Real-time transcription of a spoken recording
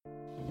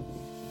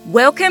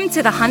Welcome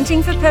to the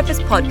Hunting for Purpose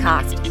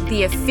podcast,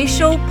 the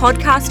official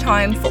podcast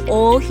home for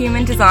all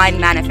human design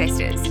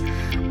manifestors.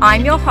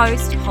 I'm your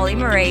host, Holly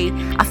Marie,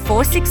 a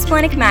 4/6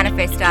 splenic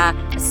manifestor,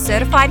 a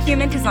certified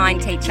human design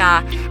teacher,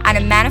 and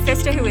a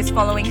manifestor who is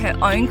following her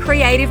own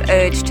creative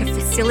urge to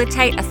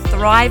facilitate a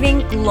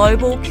thriving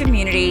global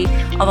community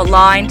of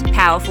aligned,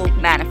 powerful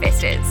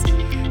manifestors.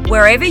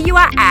 Wherever you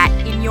are at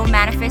in your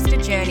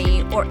manifestor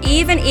journey, or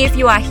even if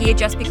you are here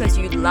just because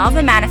you love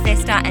a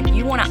manifestor and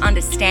you want to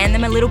understand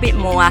them a little bit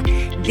more,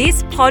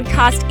 this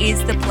podcast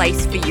is the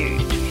place for you.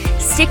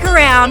 Stick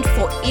around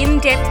for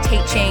in-depth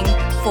teaching,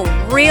 for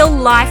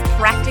real-life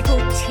practical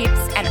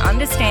tips and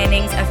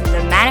understandings of the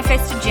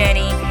manifestor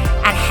journey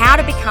and how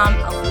to become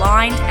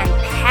aligned and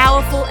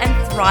powerful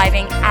and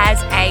thriving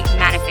as a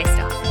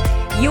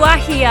manifestor. You are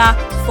here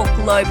for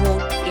global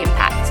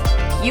impact.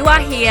 You are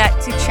here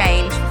to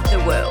change the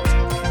world.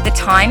 The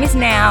time is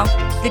now.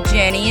 The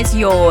journey is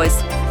yours.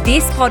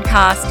 This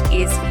podcast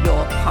is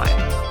your home.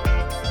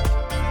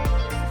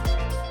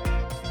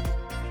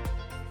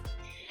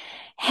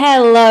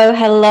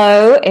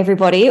 Hello,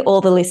 everybody,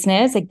 all the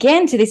listeners,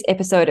 again to this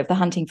episode of the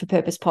Hunting for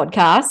Purpose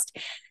podcast.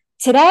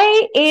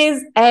 Today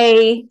is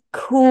a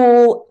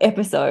cool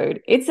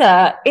episode. It's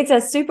a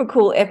super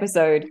cool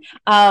episode.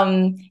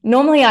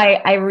 Normally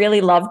I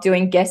really love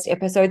doing guest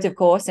episodes, of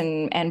course,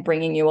 and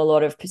bringing you a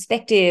lot of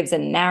perspectives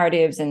and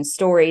narratives and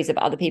stories of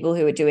other people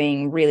who are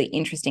doing really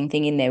interesting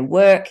thing in their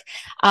work.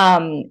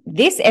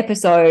 This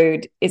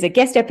episode is a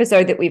guest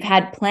episode that we've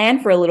had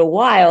planned for a little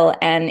while,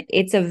 and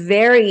it's a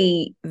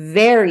very,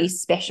 very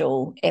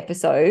special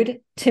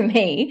episode to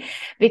me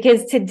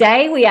because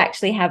today we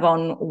actually have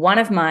on one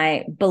of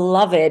my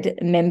beloved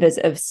members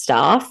of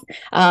staff,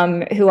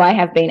 who I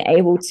have been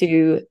able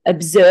to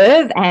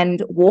observe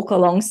and walk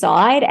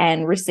alongside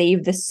and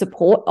receive the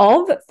support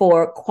of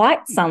for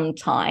quite some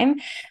time.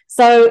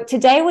 So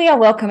today we are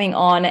welcoming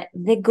on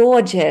the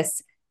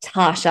gorgeous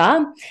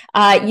Tasha.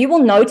 You will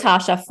know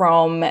Tasha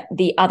from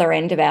the other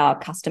end of our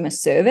customer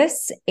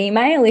service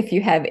email. If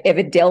you have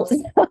ever dealt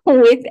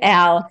with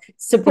our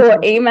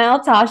support email,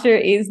 Tasha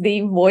is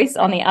the voice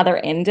on the other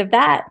end of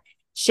that.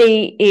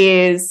 She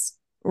is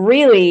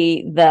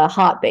really the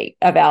heartbeat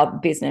of our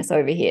business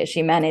over here.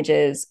 She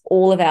manages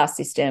all of our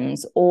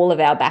systems, all of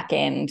our back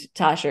end.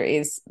 Tasha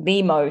is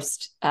the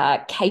most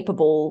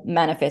capable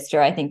manifestor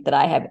I think that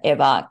I have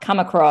ever come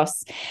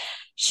across.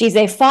 She's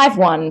a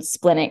 5/1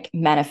 splenic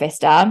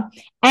manifestor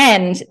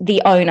and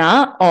the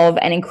owner of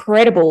an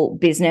incredible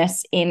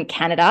business in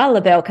Canada, La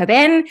Belle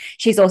Cabane.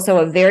 She's also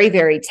a very,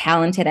 very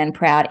talented and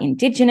proud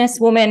Indigenous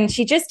woman.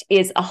 She just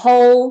is a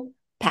whole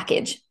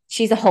package.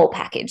 She's a whole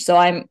package. So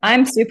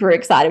I'm super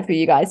excited for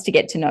you guys to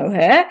get to know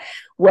her.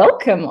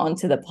 Welcome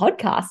onto the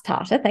podcast,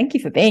 Tasha. Thank you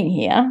for being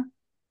here.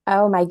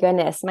 Oh my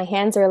goodness. My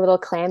hands are a little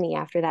clammy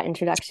after that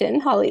introduction,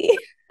 Holly.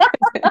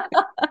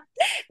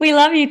 We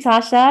love you,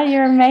 Tasha.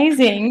 You're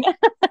amazing.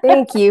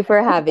 Thank you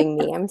for having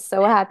me. I'm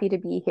so happy to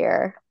be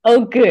here.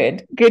 Oh,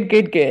 good.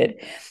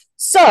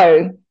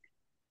 So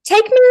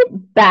take me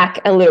back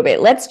a little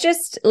bit. Let's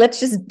just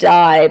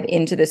dive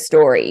into the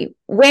story.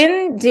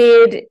 When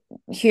did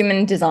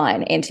human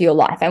design enter your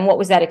life, and what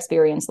was that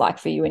experience like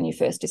for you when you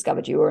first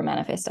discovered you were a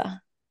manifestor?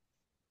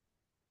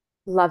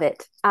 Love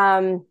it.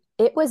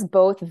 It was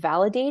both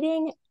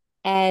validating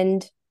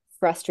and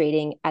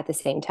frustrating at the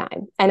same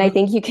time. And I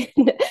think you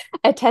can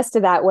attest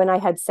to that when I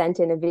had sent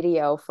in a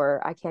video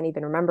for, I can't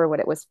even remember what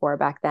it was for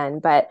back then,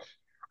 but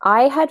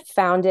I had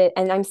found it,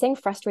 and I'm saying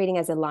frustrating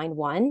as a line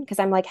one, because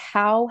I'm like,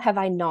 how have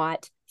I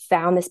not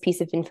found this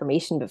piece of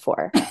information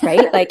before,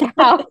 right? Like,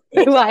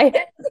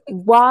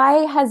 why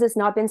has this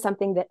not been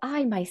something that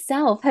I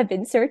myself have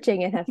been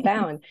searching and have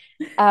found?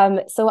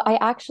 So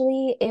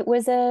it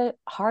was a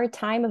hard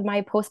time of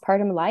my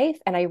postpartum life,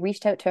 and I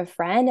reached out to a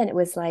friend, and it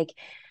was like,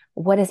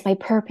 what is my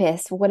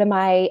purpose? What am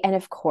I? And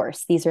of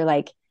course, these are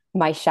like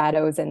my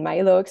shadows and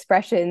my low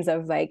expressions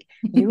of like,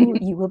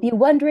 you will be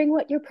wondering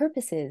what your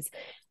purpose is.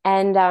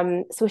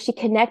 And so she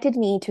connected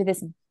me to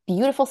this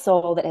beautiful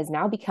soul that has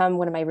now become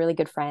one of my really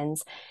good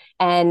friends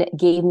and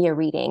gave me a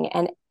reading.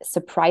 And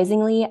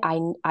surprisingly,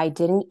 I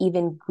didn't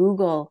even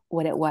Google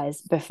what it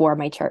was before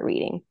my chart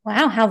reading.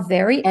 Wow, how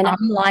very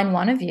line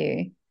one of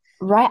you.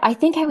 Right. I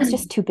think I was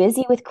just too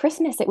busy with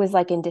Christmas. It was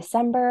like in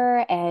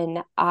December,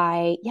 and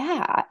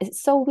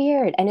it's so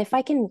weird. And if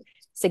I can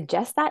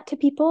suggest that to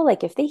people,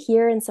 like if they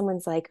hear and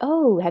someone's like,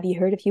 oh, have you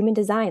heard of human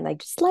design? Like,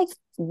 just like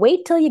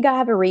wait till you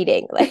have a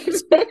reading. Like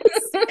just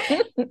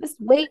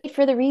wait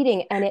for the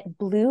reading. And it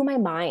blew my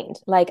mind.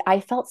 Like I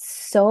felt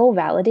so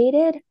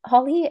validated,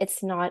 Holly.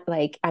 It's not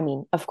like, I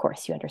mean, of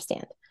course you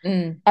understand.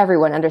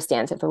 Everyone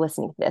understands if they're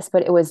listening to this,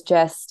 but it was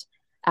just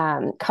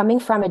coming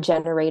from a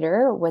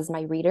generator was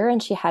my reader,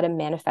 and she had a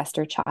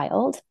manifestor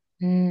child.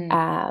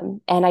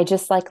 And I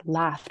just like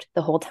laughed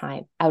the whole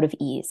time out of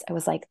ease. I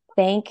was like,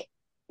 thank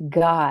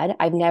God,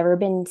 I've never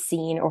been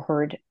seen or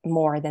heard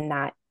more than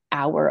that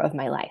hour of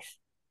my life.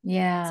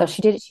 Yeah. So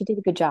she did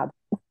a good job.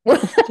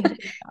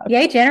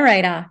 Yay,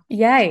 generator.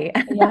 Yay.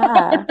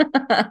 Yeah.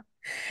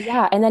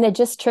 Yeah. And then it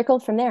just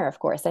trickled from there. Of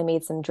course, I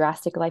made some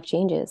drastic life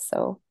changes.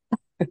 So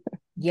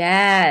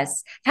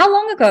Yes. How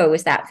long ago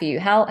was that for you?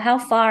 How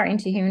far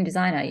into human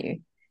design are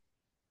you?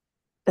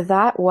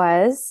 That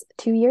was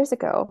 2 years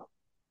ago,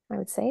 I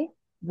would say.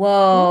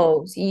 Yeah.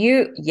 Whoa. So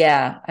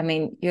yeah, I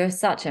mean, you're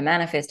such a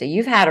manifester.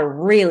 You've had a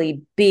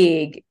really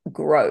big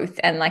growth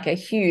and like a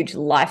huge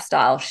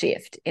lifestyle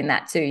shift in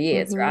that 2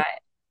 years, Hmm. right?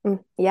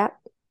 Yeah.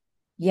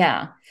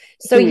 Yeah.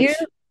 So you Huge.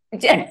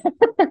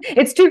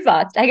 it's too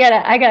fast. I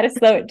gotta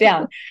slow it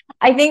down.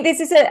 I think this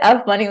is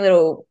a funny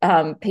little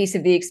piece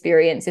of the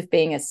experience of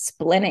being a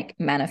splenic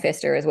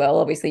manifester as well.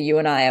 Obviously, you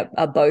and I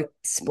are both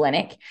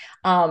splenic.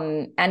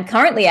 And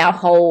currently our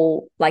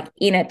whole like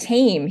inner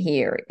team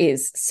here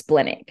is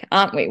splenic,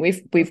 aren't we?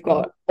 We've Mhm.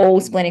 got all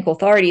splenic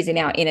authorities in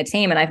our inner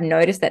team, and I've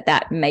noticed that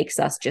that makes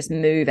us just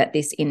move at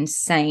this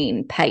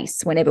insane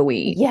pace whenever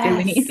we do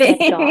Yes,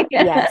 thank anything. God.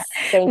 Yes,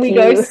 thank We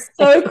go you.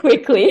 so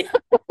quickly.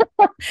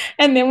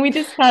 And then we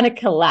just kind of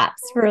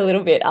collapse for a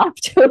little bit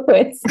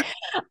afterwards.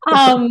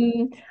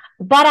 Um,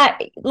 but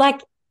I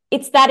like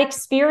it's that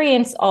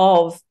experience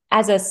of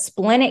as a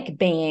splenic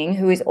being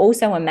who is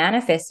also a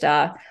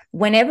manifester,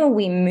 whenever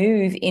we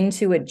move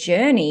into a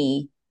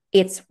journey,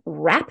 it's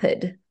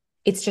rapid.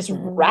 It's just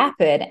Hmm.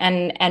 rapid.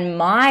 And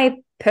my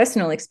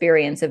personal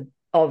experience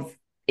of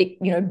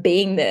it,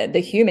 being the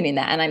human in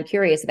that, and I'm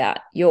curious about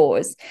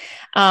yours,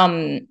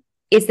 um,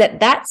 is that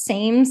that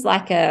seems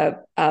like a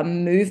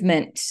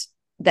movement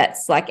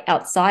that's like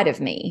outside of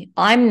me.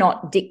 I'm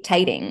not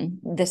dictating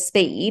the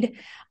speed.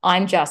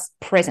 I'm just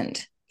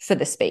present for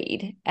the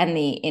speed and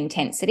the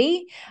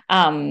intensity.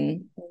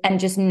 And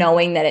just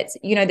knowing that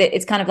that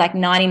it's kind of like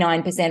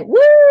 99% woo,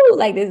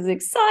 like this is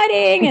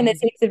exciting and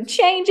there's heaps of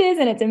changes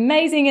and it's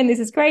amazing and this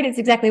is great. It's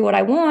exactly what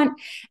I want.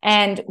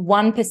 And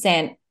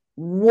 1%,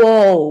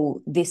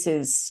 whoa, this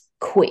is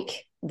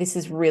quick. This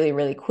is really,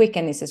 really quick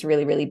and this is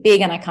really, really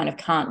big. And I kind of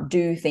can't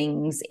do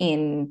things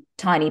in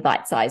tiny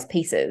bite-sized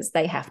pieces.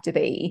 They have to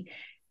be,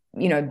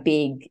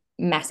 big,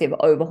 massive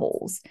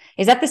overhauls.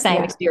 Is that the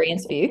same Yeah.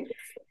 experience for you?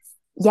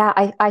 Yeah,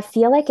 I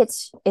feel like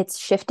it's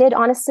shifted,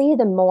 honestly,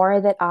 the more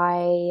that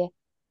I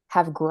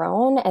have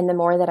grown and the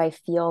more that I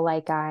feel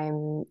like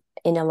I'm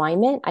in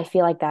alignment, I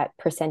feel like that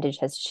percentage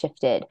has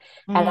shifted.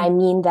 And I Mm,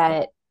 mean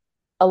that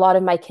a lot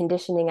of my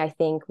conditioning, I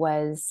think,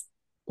 was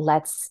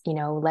let's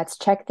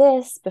check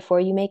this before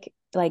you make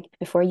like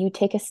before you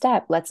take a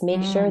step. Let's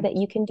make sure mm, that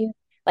you can do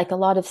like a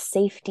lot of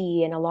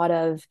safety and a lot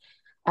of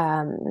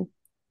um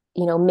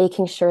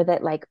making sure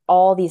that like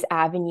all these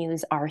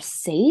avenues are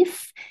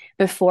safe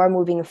before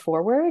moving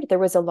forward. There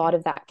was a lot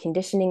of that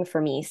conditioning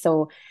for me.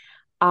 So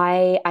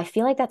I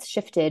feel like that's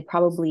shifted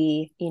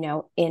probably,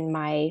 in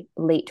my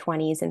late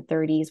 20s and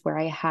 30s where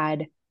I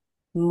had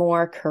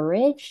more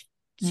courage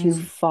to mm,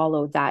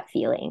 follow that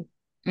feeling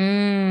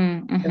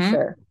for mm-hmm,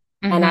 sure.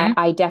 And I, mm-hmm.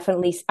 I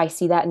definitely I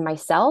see that in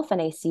myself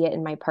and I see it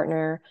in my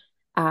partner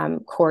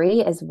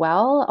Corey as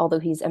well, although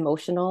he's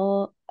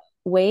emotional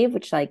wave,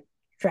 which like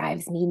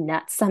drives me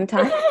nuts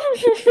sometimes.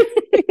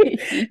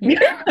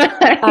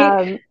 Right.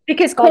 Um,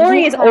 Because but he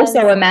Corey is also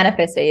has a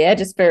manifester, yeah,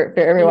 just for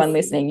everyone he's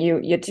listening.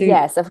 You're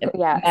two yes, of course,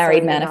 yeah,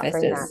 married sorry, you're not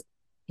for manifestors. that.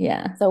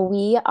 Yeah. So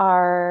we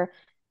are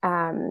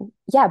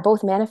yeah,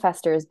 both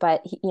manifestors,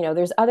 but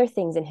there's other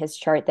things in his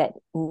chart that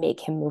make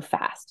him move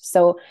fast.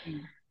 So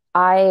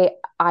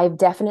I've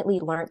definitely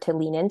learned to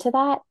lean into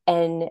that,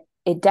 and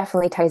it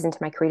definitely ties into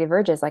my creative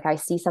urges. Like I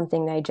see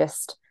something I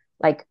just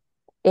like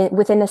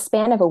within the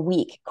span of a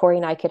week, Corey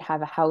and I could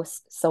have a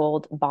house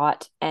sold,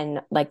 bought,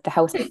 and like the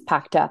house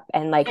packed up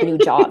and like new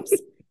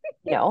jobs,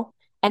 you know?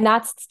 And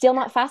that's still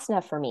not fast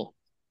enough for me.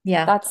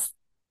 Yeah. That's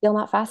still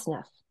not fast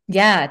enough.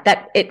 Yeah,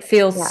 that it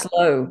feels Yeah.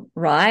 slow,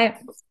 right?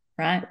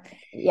 Right.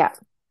 Yeah.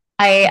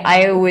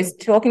 I was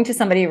talking to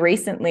somebody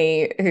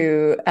recently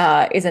who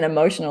is an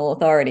emotional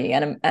authority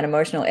and an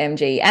emotional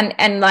MG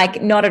and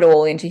like not at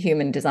all into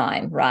human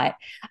design, right?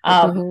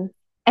 Um, Hmm.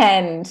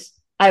 and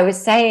I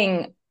was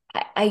saying,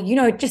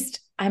 just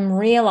I'm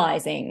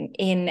realizing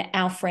in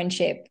our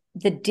friendship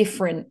the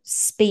different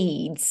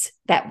speeds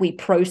that we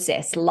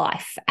process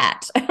life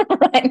at,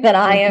 right? That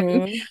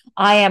Hmm.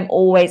 I am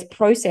always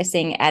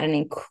processing at an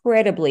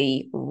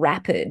incredibly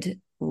rapid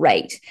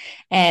rate.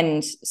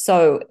 And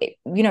so,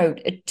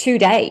 2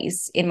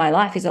 days in my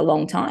life is a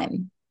long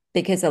time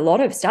because a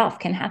lot of stuff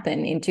can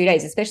happen in 2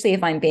 days, especially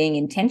if I'm being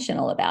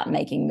intentional about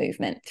making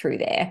movement through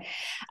there.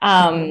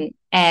 Hmm.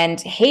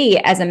 And he,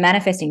 as a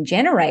manifesting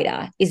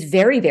generator, is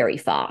very, very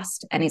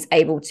fast and is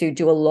able to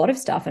do a lot of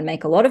stuff and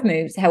make a lot of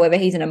moves. However,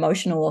 he's an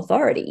emotional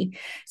authority.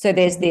 So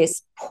there's Hmm.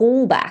 this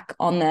pullback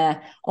on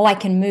I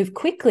can move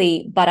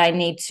quickly, but I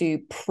need to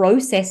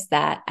process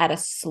that at a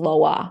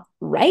slower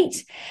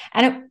rate.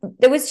 And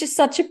there was just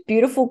such a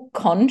beautiful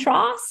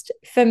contrast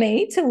for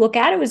me to look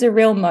at. It was a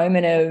real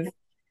moment of,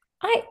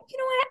 I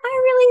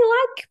really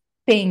like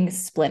being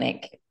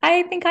splenic.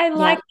 I think I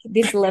Yeah. like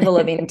this level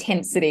of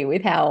intensity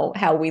with how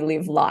we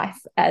live life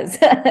as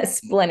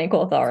splenic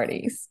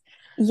authorities.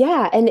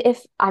 Yeah, and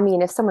if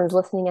someone's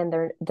listening and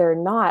they're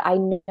not, I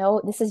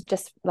know this is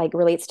just like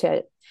relates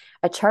to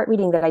a chart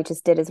reading that I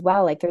just did as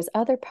well. Like there's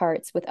other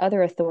parts with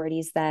other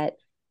authorities that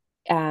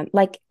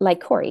like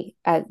Corey,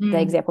 the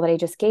Mm. example that I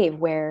just gave,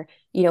 where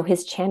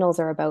his channels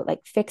are about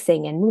like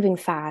fixing and moving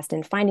fast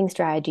and finding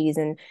strategies,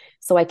 and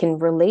so I can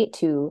relate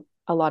to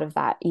a lot of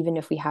that, even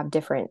if we have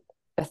different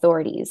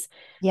authorities.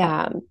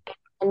 Yeah. Um,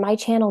 and my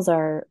channels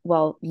are,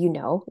 well,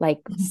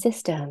 like Mhm.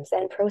 systems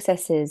and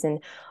processes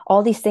and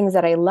all these things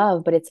that I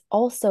love, but it's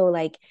also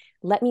like,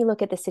 let me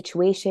look at the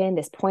situation,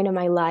 this point of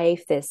my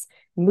life, this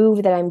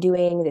move that I'm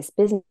doing, this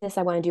business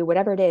I want to do,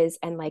 whatever it is,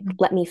 and like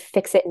let me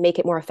fix it and make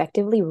it more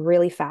effectively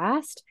really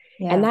fast.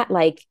 And Yeah. that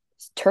like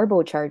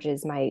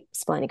turbocharges my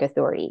splenic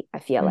authority. I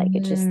feel like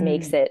it just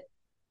makes Mm.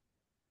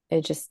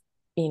 it just,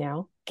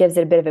 gives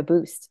it a bit of a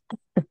boost,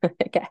 I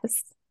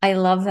guess. I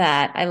love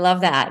that. I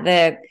love that.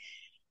 The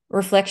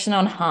reflection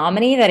on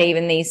harmony, that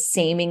even these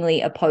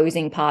seemingly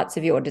opposing parts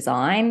of your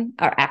design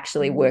are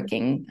actually Mhm.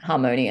 working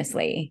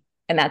harmoniously.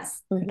 And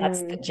that's the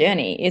Mhm.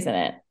 journey, isn't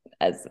it?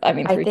 As I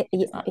mean, I through think,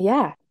 design.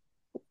 yeah,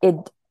 it,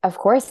 of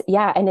course,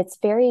 yeah. And it's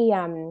very,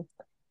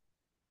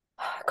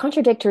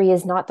 contradictory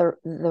is not the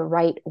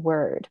right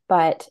word,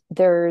 but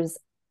there's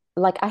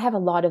like I have a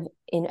lot of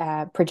in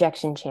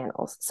projection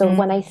channels. So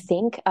when I Mm.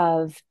 think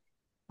of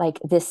like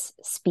this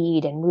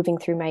speed and moving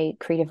through my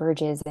creative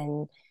urges,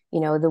 and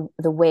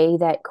the way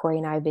that Corey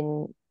and I have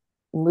been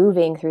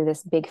moving through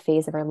this big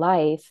phase of our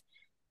life,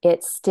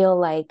 it's still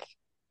like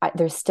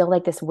there's still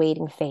like this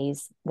waiting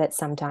phase that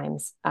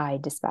sometimes I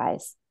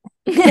despise,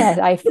 that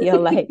I feel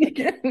like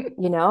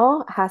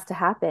has to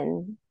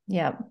happen.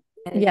 Yeah.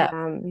 And Yeah.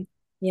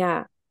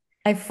 yeah,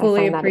 I I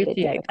fully find that a bit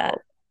appreciate that.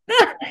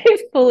 difficult. I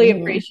fully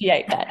Mhm.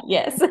 appreciate that.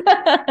 Yes.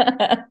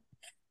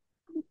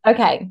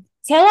 Okay.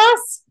 Tell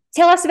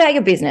us about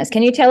your business.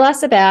 Can you tell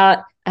us about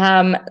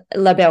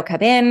La Belle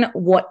Cabane?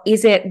 What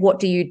is it? What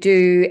do you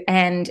do?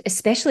 And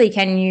especially,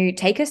 can you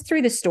take us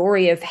through the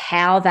story of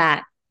how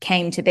that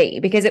came to be?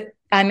 Because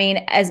I mean,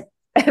 as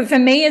for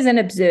me as an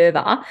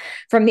observer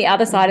from the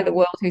other side of the Mhm.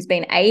 world who's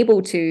been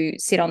able to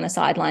sit on the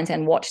sidelines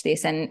and watch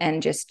this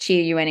and just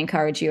cheer you and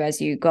encourage you as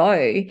you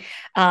go,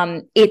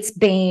 it's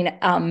been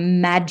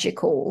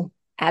a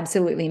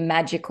absolutely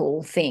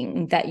magical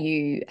thing that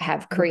you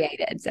have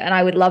created. And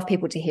I would love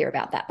people to hear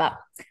about that. But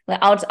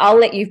I'll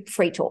let you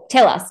free talk.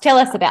 Tell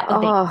us about the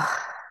thing. Oh,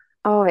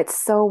 oh, it's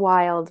so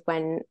wild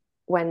when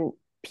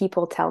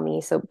people tell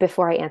me. So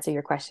before I answer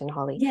your question,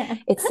 Holly, Yeah.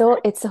 it's so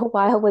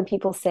wild when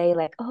people say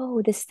like,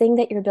 "Oh, this thing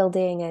that you're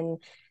building,"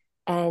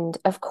 and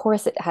of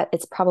course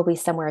it's probably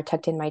somewhere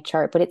tucked in my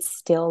chart, but it's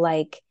still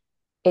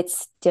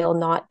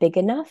not big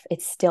enough.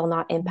 It's still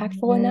not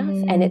impactful enough,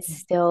 and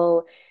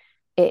Mm,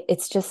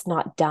 it's just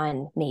not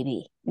done,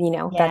 maybe.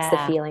 That's the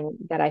yeah. feeling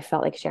that I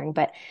felt like sharing.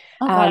 But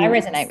Oh God, I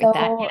resonate with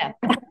that. so Yeah.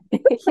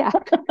 yeah.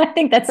 I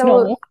think that's So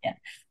normal. Yeah.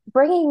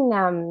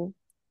 bringing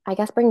I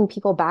guess bringing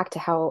people back to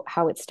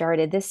how it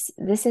started. This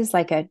is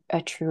like a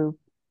true,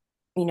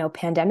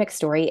 pandemic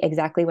story,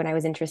 exactly when I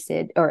was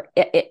interested, or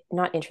it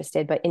not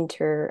interested, but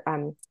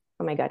oh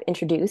my God,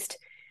 introduced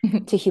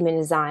to human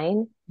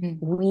design.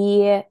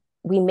 Mm.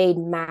 We made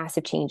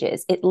massive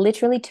changes. It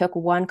literally took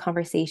one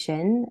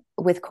conversation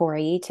with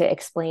Corey to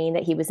explain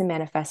that he was a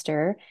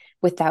manifester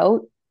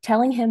without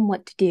telling him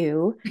what to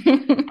do.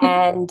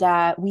 And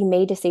we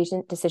made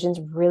decisions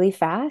really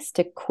fast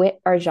to quit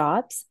our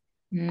jobs,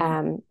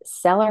 Mm.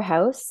 sell our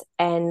house,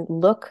 and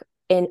look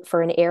in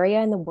for an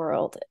area in the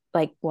world,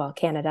 like, well,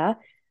 Canada,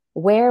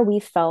 where we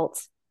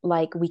felt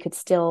like we could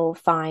still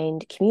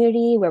find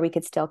community, where we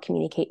could still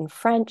communicate in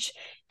French,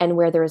 and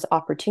where there was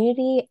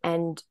opportunity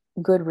and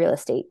good real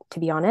estate, to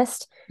be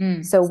honest.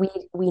 Mm. So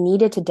we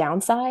needed to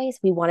downsize.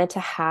 We wanted to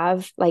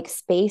have like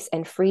space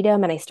and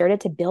freedom. And I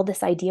started to build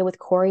this idea with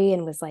Corey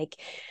and was like,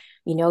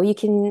 you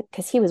can,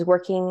 because he was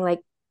working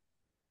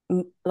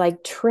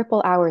like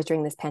triple hours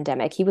during this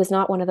pandemic. He was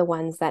not one of the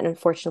ones that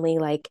unfortunately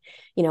like,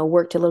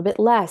 worked a little bit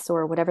less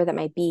or whatever that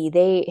might be.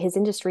 His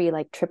industry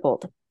like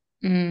tripled.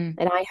 Mm.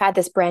 And I had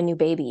this brand new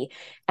baby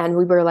and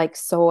we were like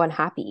so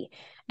unhappy.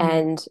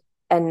 Mm.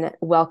 And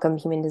welcome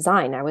human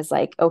design. I was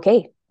like,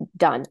 okay,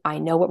 done. I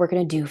know what we're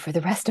gonna do for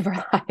the rest of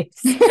our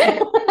lives.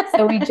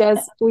 So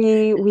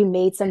we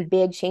made some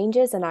big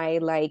changes, and I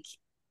like,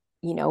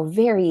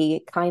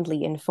 very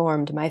kindly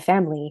informed my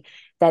family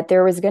that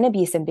there was going to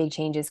be some big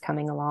changes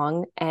coming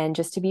along and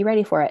just to be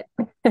ready for it.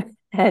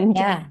 And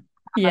Yeah.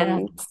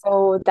 Yeah.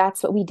 so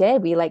that's what we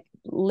did. We like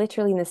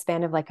literally in the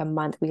span of like a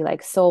month, we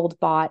like sold,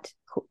 bought,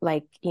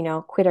 like,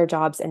 quit our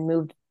jobs and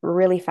moved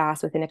really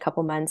fast within a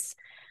couple months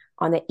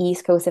on the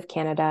east coast of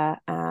Canada.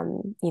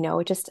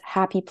 Just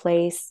happy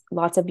place,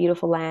 lots of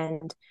beautiful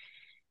land.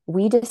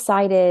 We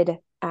decided,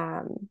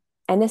 and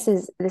this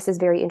is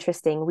very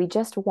interesting. We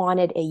just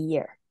wanted a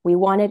year. We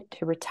wanted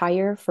to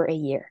retire for a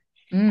year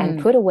and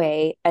Mm. put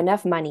away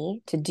enough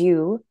money to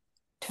do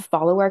to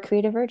follow our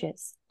creative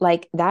urges.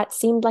 Like that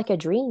seemed like a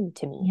dream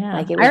to me. Yeah.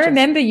 Like it I was just,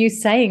 remember you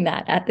saying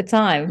that at the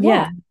time.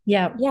 yeah,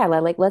 Yeah. Yeah. yeah,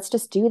 like let's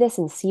just do this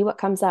and see what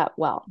comes up.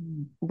 Well,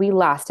 Mm. we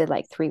lasted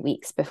like 3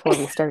 weeks before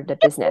we started a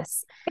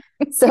business.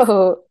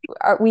 So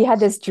we had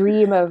this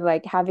dream of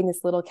like having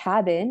this little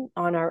cabin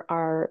on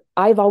our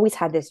I've always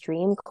had this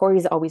dream.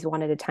 Corey's always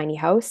wanted a tiny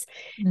house.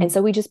 And Mm.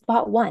 so we just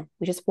bought one.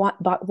 We just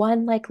bought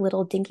one like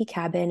little dinky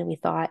cabin, and we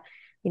thought,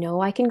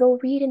 I can go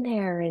read in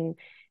there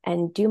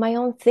and do my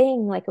own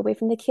thing, like away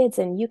from the kids,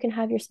 and you can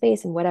have your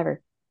space and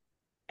whatever.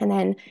 And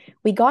then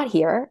we got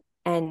here,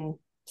 and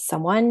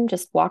someone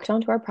just walked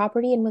onto our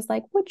property and was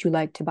like, would you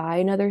like to buy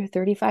another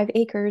 35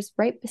 acres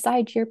right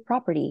beside your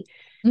property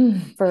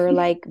Mm. for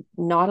like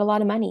not a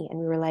lot of money? And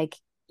we were like,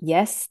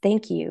 yes,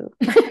 thank you.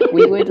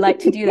 We would like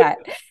to do that.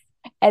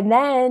 And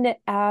then,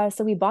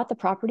 so we bought the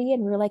property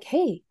and we were like,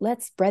 hey,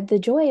 let's spread the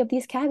joy of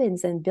these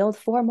cabins and build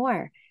 4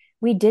 more.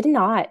 We didn't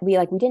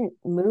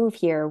move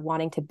here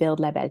wanting to build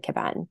La Belle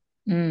Cabane.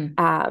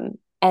 Mm.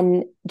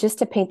 And just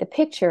to paint the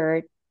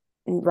picture,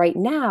 right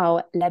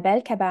now, La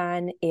Belle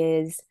Cabane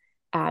is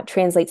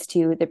translates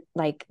to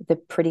the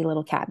pretty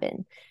little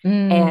cabin,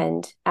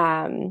 Mm.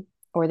 and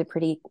or the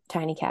pretty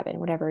tiny cabin,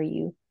 whatever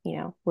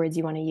words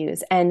you want to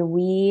use. And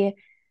we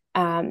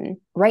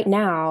right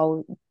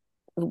now,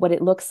 what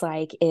it looks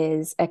like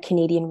is a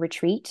Canadian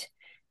retreat.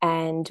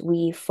 And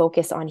we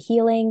focus on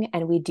healing,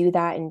 and we do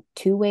that in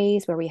 2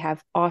 ways, where we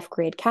have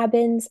off-grid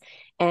cabins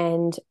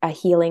and a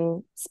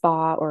healing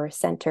spa or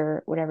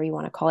center, whatever you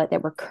want to call it,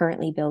 that we're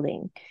currently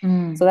building. So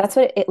Mm. that's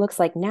what it looks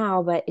like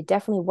now, but it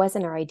definitely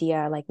wasn't our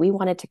idea. Like we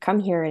wanted to come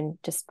here and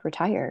just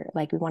retire.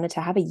 Like we wanted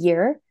to have a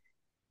year,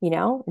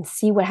 and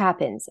see what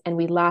happens. And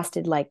we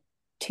lasted like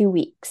 2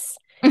 weeks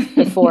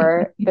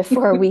before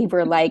we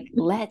were like,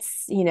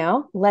 let's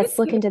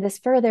look into this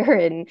further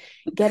and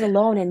get a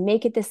loan and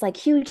make it this like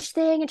huge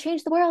thing and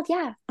change the world.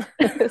 Yeah.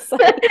 So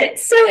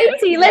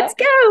easy. Let's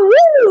go.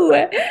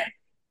 Woo!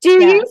 Do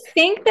Yeah. you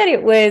think that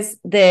it was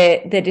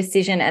the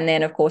decision, and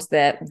then of course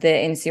the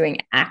ensuing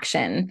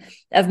action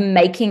of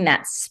making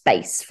that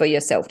space for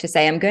yourself to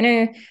say, I'm going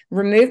to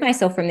remove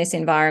myself from this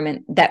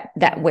environment that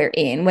we're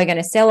in. We're going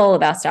to sell all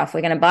of our stuff.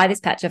 We're going to buy this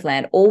patch of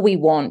land. All we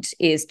want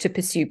is to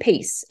pursue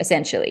peace,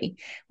 essentially.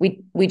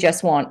 We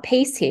just want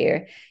peace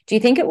here. Do you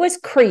think it was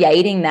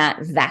creating that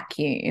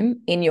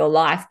vacuum in your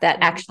life that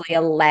actually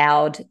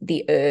allowed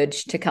the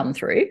urge to come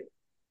through?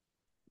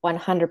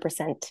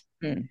 100%.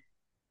 Mm.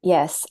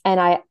 Yes.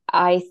 And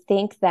I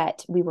think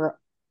that we were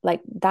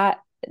like that.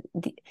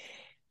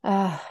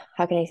 How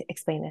can I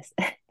explain this?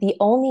 The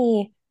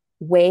only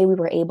way we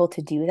were able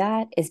to do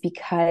that is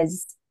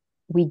because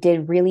we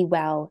did really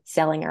well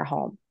selling our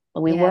home.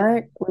 We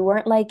weren't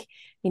like,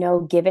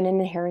 given an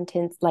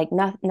inheritance, like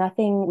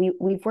nothing.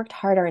 We've worked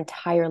hard our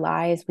entire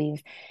lives.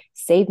 We've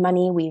saved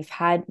money. We've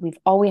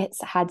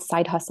always had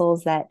side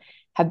hustles that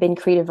have been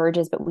creative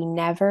urges, but we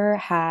never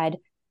had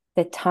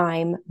the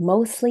time,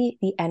 mostly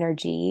the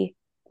energy,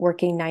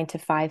 working 9 to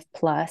 5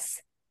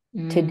 plus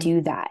to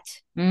do that.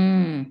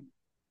 Mm.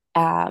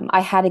 I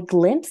had a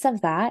glimpse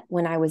of that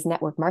when I was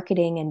network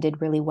marketing and did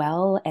really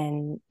well.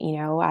 And,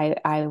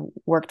 I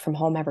worked from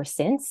home ever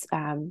since,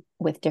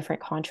 with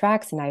different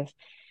contracts. And I've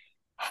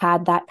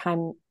had that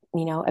time,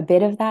 a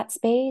bit of that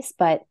space,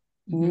 but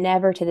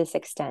never to this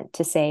extent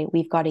to say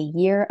we've got a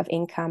year of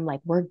income. Like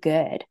we're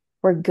good.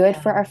 We're good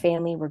for our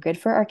family. We're good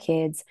for our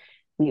kids.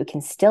 We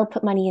can still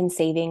put money in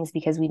savings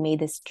because we made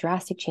this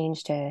drastic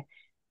change to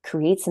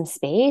create some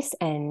space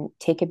and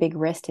take a big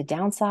risk to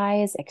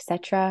downsize,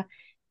 etc.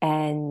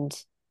 And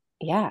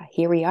yeah,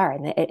 here we are.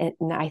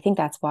 And I think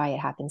that's why it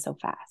happened so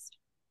fast.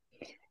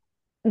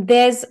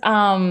 There's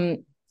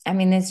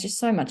there's just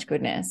so much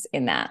goodness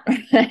in that.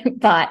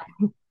 But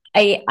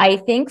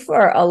I think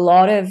for a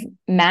lot of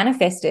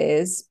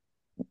manifestors,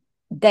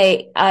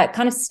 they are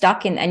kind of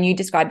stuck in, and you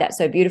described that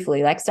so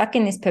beautifully, like stuck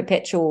in this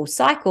perpetual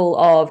cycle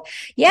of,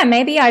 yeah,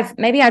 maybe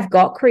I've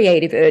got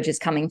creative urges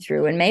coming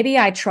through, and maybe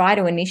I try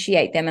to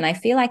initiate them and I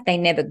feel like they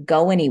never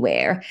go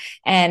anywhere.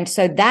 And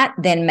so that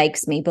then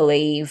makes me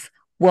believe,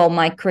 well,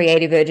 my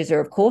creative urges are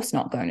of course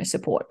not going to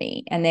support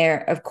me, and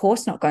they're of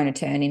course not going to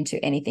turn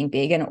into anything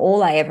big. And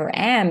all I ever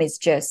am is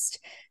just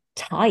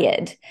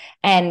tired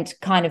and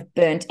kind of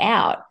burnt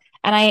out.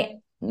 And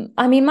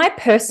I mean, my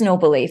personal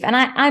belief, and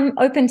I'm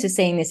open to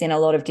seeing this in a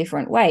lot of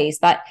different ways,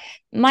 but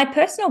my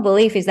personal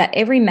belief is that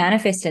every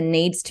manifestor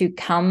needs to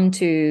come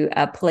to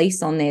a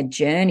place on their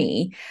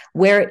journey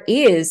where it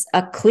is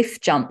a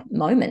cliff jump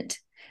moment,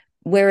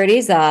 where it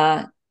is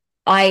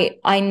I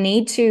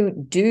need to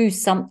do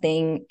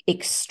something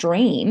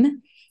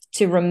extreme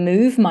to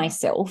remove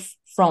myself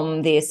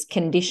from this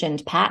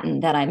conditioned pattern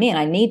that I'm in.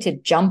 I need to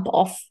jump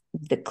off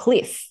the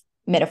cliff,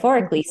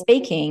 metaphorically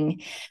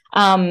speaking,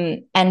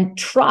 and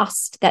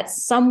trust that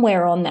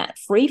somewhere on that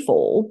free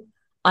fall,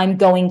 I'm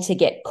going to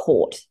get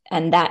caught,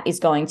 and that is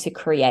going to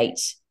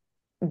create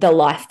the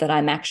life that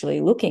I'm actually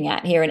looking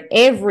at here. And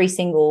every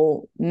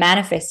single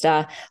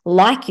manifester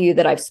like you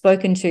that I've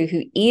spoken to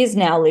who is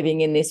now living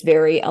in this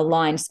very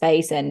aligned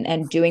space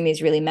and doing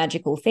these really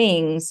magical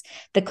things,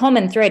 the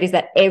common thread is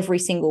that every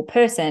single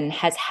person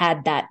has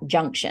had that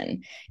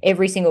junction.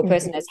 Every single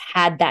person has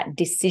had that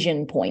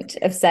decision point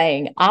of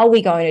saying, are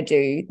we going to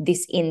do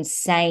this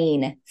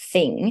insane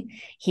thing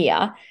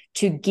here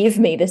to give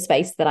me the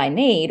space that I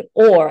need,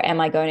 or am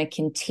I going to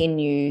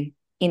continue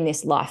in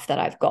this life that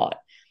I've got?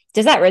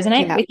 Does that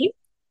resonate with you?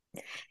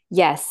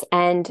 Yes.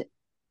 And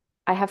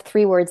I have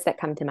 3 words that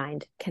come to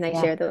mind. Can I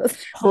share those?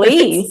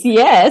 Please.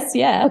 Yes.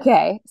 Yeah.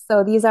 Okay.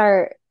 So these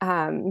are,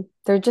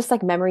 they're just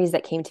like memories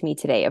that came to me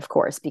today, of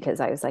course, because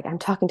I was like, I'm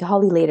talking to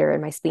Holly later,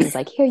 and my speen's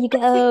like, here you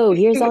go.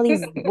 Here's all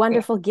these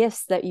wonderful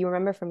gifts that you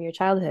remember from your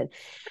childhood.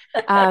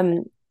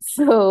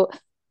 So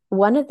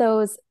one of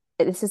those,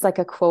 this is like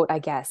a quote, I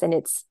guess, and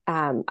it's,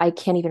 I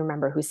can't even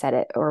remember who said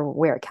it or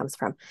where it comes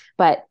from,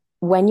 but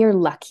when you're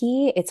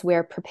lucky, it's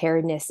where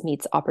preparedness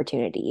meets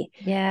opportunity.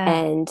 Yeah.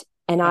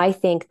 And I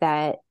think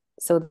that,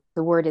 so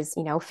the word is,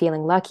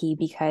 feeling lucky,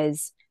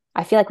 because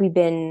I feel like we've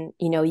been,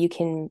 you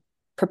can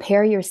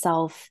prepare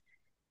yourself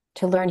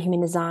to learn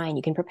human design.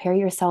 You can prepare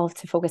yourself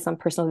to focus on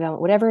personal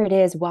development, whatever it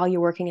is, while you're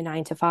working a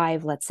 9 to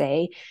 5, let's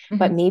say,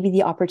 but maybe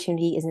the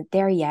opportunity isn't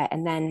there yet.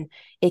 And then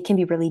it can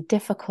be really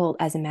difficult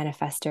as a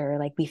manifester.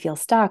 Like we feel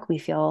stuck, we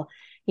feel,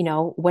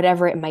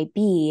 whatever it might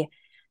be.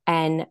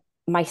 And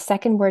my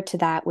second word to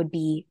that would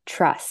be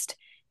trust.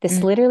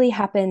 This literally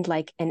happened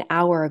like an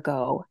hour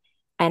ago.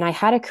 And I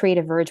had a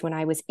creative urge when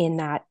I was in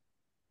that,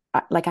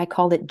 like I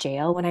called it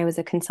jail when I was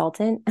a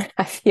consultant.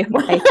 I feel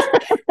like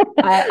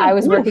I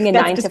was working a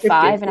 9 to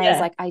 5, and I was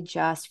like, I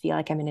just feel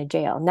like I'm in a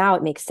jail. Now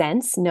it makes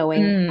sense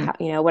knowing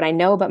how, what I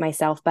know about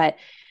myself. But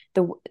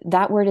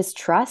that word is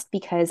trust,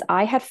 because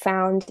I had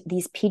found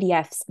these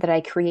PDFs that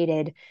I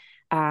created,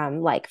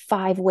 like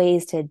 5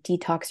 ways to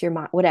detox your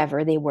mind,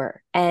 whatever they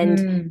were.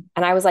 And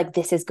I was like,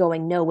 this is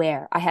going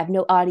nowhere. I have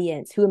no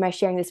audience. Who am I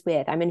sharing this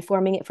with? I'm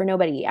informing it for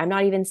nobody. I'm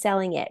not even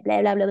selling it,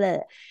 blah, blah, blah, blah.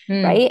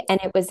 Right.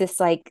 And it was this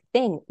like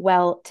thing.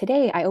 Well,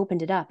 today I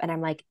opened it up and I'm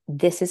like,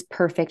 this is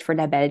perfect for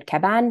La Belle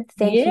Cabane.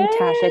 Thank you,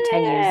 Tasha,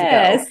 10 years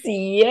ago.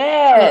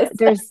 Yes. So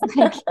there's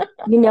like,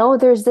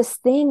 there's this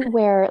thing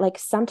where like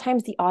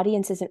sometimes the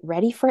audience isn't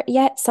ready for it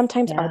yet.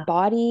 Sometimes our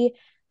body,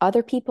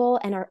 other people,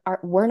 and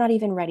we're not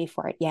even ready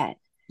for it yet.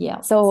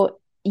 Yeah. So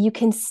you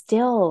can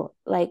still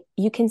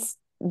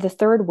the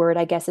third word,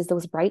 I guess, is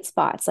those bright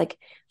spots. Like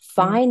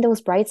find those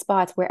bright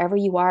spots wherever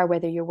you are,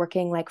 whether you're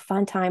working like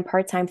fun time,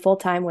 part-time,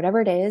 full-time, whatever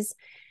it is,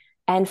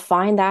 and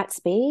find that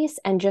space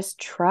and just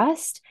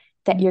trust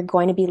that you're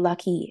going to be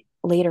lucky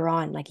later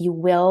on. Like you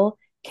will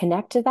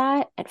connect to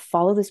that and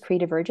follow those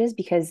creative urges,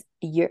 because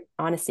you're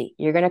going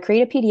to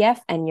create a PDF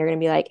and you're going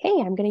to be like, hey,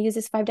 I'm going to use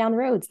this 5 down the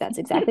roads. That's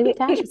exactly what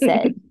Tasha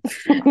said.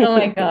 Oh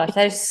my gosh,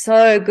 that is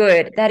so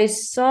good. That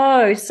is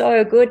so,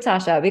 so good,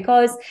 Tasha,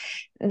 because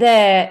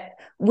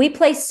we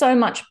place so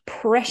much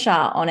pressure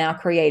on our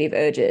creative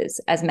urges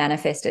as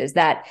manifestors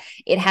that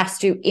it has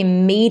to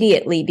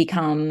immediately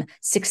become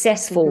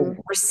successful,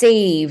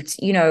 received,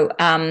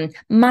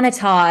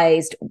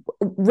 monetized,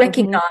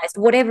 recognized,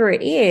 whatever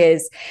it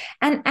is.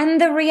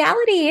 And the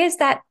reality is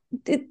that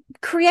the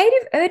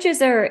creative urges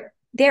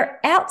they're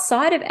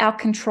outside of our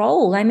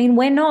control. I mean,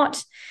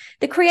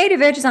 the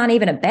creative urges aren't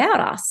even about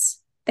us.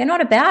 They're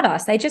not about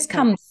us. They just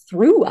come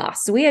through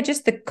us. We are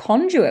just the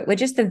conduit. We're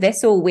just the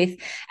vessel with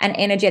an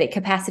energetic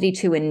capacity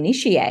to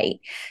initiate.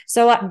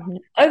 So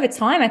over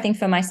time, I think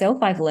for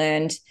myself, I've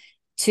learned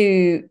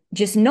to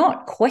just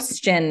not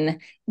question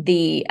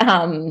the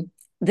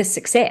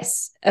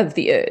success of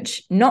the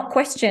urge, not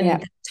question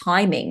the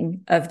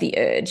timing of the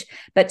urge,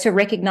 but to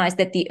recognize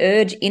that the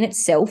urge in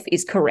itself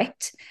is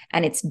correct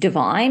and it's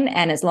divine.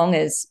 And as long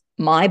as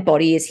my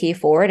body is here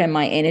for it and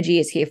my energy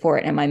is here for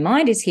it and my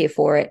mind is here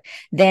for it,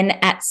 then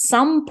at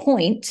some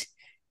point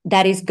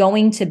that is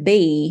going to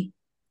be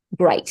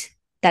great.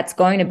 That's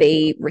going to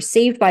be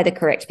received by the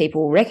correct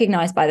people,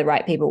 recognized by the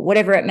right people,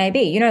 whatever it may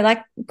be,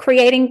 like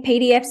creating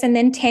PDFs and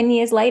then 10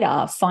 years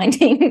later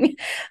finding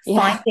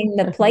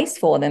the place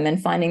for them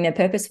and finding their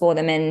purpose for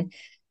them. And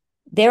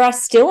there are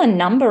still a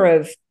number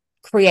of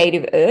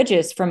creative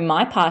urges from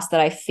my past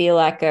that I feel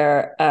like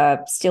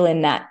are still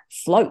in that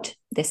float.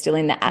 They're still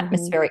in the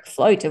atmospheric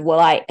float of, well,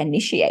 I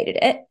initiated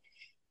it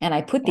and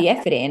I put the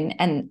effort in,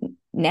 and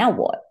now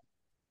what?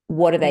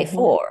 What are they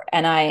for?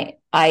 And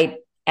I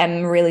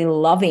am really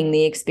loving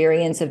the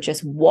experience of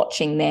just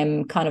watching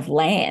them kind of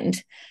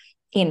land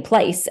in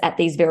place at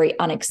these very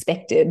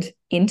unexpected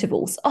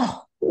intervals.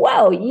 Oh,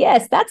 wow,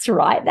 yes, that's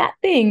right. That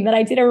thing that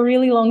I did a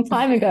really long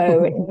time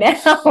ago.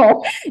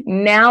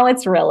 Now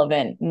it's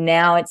relevant.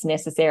 Now it's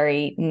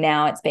necessary.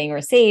 Now it's being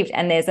received.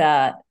 And there's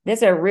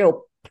a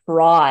real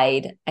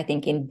pride, I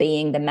think, in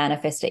being the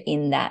manifester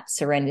in that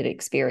surrendered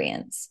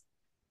experience.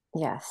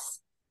 Yes.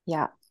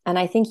 Yeah. And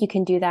I think you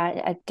can do that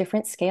at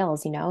different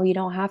scales. You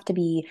don't have to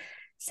be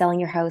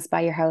selling your house,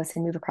 buy your house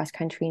and move across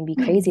country and be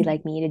crazy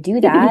like me to do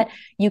that.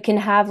 You can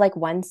have like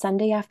one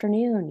Sunday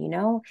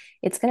afternoon,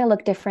 it's going to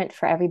look different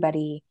for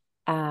everybody.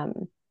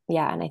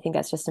 Yeah, and I think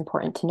that's just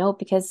important to note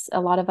because a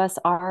lot of us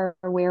are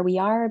where we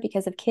are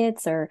because of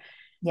kids or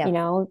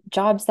Yeah.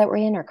 jobs that we're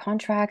in or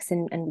contracts,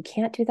 and we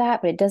can't do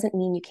that, but it doesn't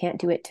mean you can't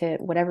do it to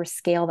whatever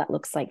scale that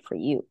looks like for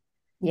you.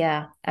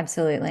 Yeah,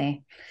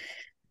 absolutely.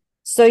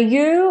 So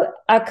you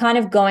are kind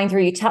of going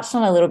through, you touched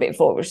on a little bit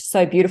before, which is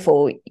so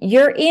beautiful.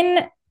 You're in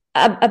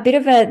a bit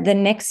of the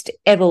next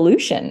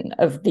evolution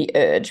of the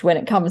urge when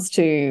it comes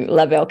to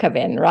La Belle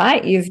Cabane,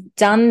 right? You've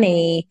done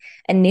the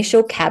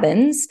initial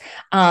cabins.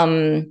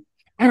 And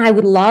I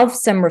would love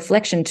some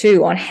reflection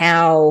too on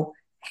how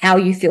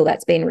you feel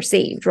that's been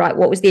received, right?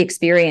 What was the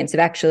experience of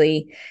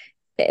actually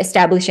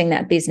establishing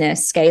that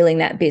business, scaling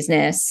that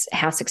business?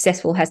 How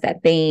successful has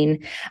that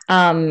been?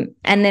 And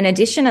then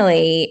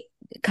additionally,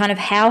 kind of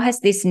how has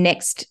this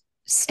next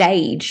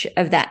stage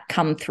of that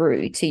come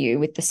through to you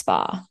with the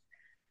spa?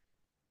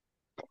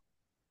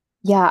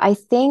 Yeah, I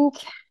think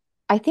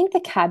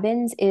the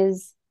cabins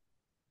is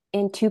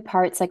in two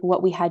parts, like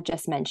what we had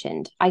just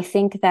mentioned. I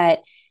think that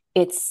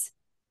it's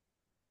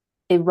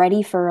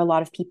ready for a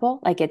lot of people.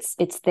 Like it's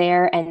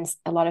there, and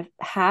a lot of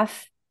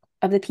half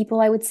of the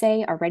people I would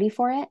say are ready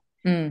for it.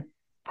 Mm.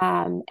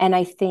 And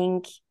I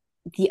think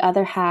the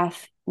other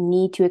half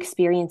need to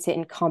experience it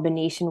in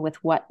combination with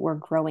what we're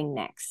growing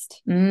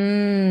next.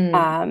 Mm.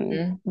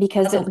 Mm.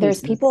 Because Puzzle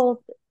there's pieces.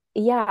 people,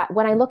 yeah,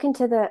 when I look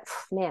into the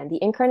man, the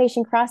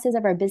incarnation crosses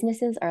of our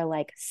businesses are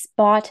like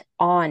spot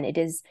on.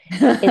 It's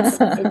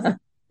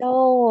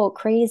so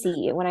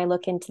crazy when I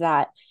look into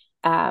that.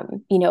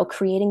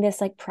 Creating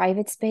this like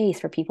private space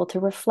for people to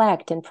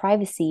reflect and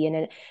privacy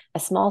and a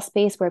small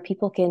space where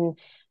people can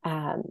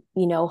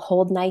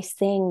hold nice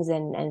things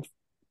and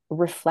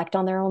reflect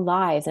on their own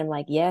lives. And I'm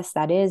like, yes,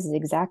 that is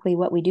exactly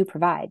what we do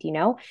provide, you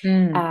know?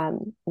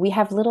 Mm. We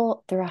have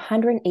they're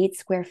 108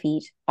 square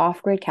feet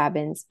off-grid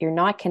cabins. You're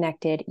not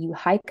connected. You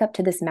hike up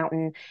to this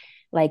mountain,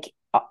 like,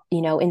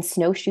 in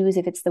snowshoes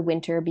if it's the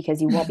winter, because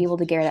you won't be able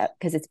to get it up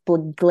because it's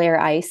glare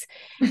ice.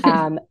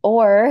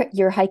 Or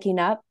you're hiking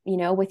up,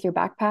 with your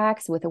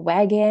backpacks, with a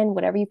wagon,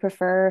 whatever you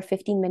prefer,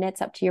 15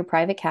 minutes up to your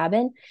private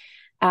cabin.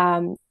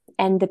 And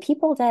the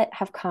people that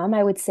have come,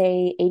 I would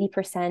say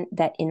 80%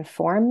 that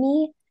inform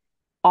me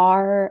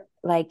are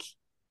like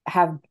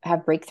have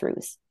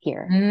breakthroughs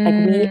here.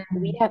 Like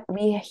we Mm. have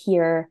we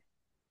hear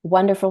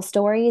wonderful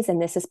stories,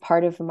 and this is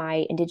part of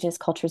my indigenous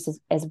cultures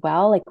as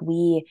well. Like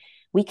we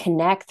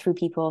connect through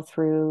people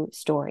through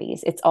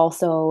stories. It's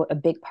also a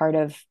big part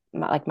of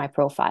my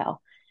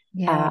profile.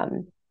 Yeah.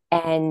 Um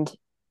and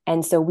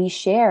and so we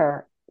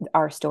share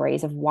our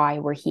stories of why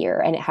we're here,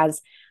 and it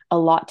has a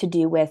lot to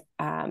do with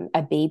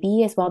a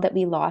baby as well that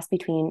we lost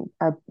between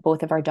our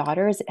both of our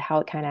daughters,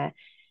 how it kind of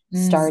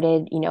Mm.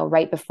 started,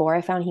 right before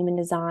I found human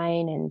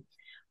design, and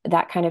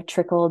that kind of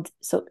trickled.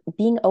 So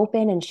being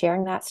open and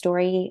sharing that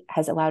story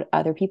has allowed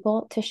other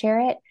people to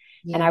share it.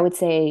 And I Yeah. would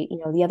say,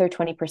 the other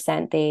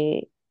 20%,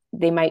 they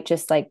might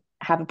just like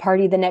have a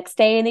party the next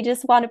day and they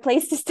just want a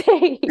place to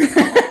stay.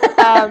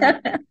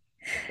 um,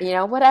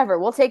 whatever.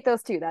 We'll take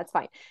those too. That's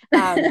fine.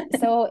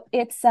 So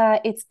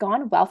it's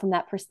gone well from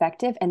that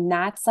perspective. And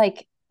that's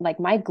like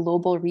my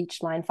global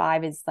reach line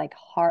 5 is like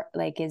hard,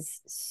 like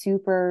is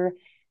super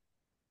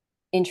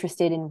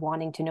interested in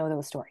wanting to know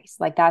those stories.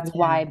 Like that's Yeah.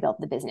 why I built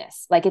the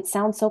business. Like it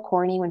sounds so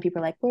corny when people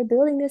are like, we're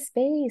building this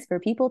space for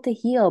people to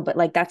heal, but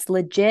like that's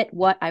legit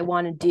what I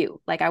want to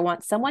do. Like I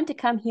want someone to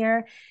come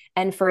here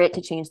and for it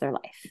to change their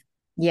life.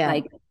 Yeah.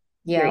 Like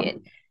Yeah.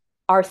 period.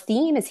 Our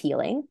theme is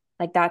healing.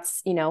 Like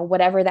that's,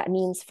 whatever that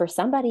means for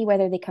somebody,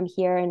 whether they come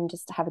here and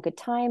just have a good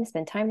time,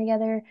 spend time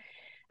together.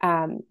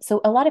 So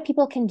a lot of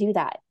people can do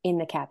that in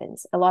the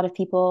cabins. A lot of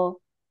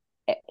people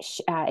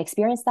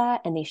experience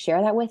that and they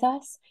share that with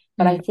us.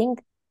 But I Mm.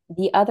 think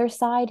the other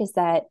side is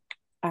that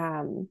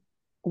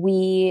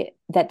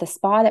that the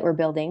spa that we're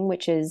building,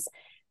 which is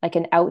like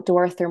an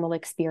outdoor thermal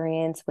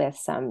experience with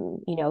some,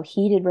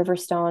 heated river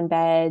stone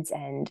beds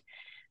and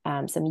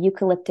some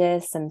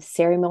eucalyptus, some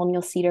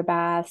ceremonial cedar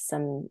baths,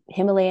 some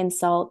Himalayan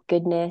salt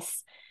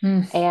goodness.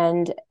 Mm.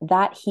 And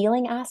that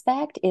healing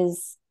aspect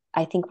is,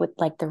 I think, what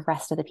like the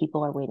rest of the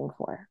people are waiting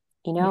for,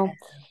 Yeah.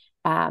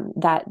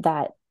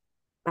 that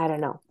I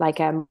don't know, like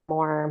a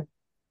more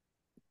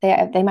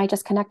they might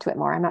just connect to it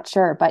more. I'm not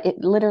sure, but it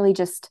literally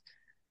just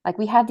like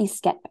we have these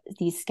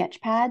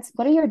sketch pads.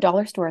 What are your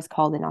dollar stores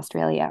called in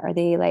Australia? Are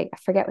they like I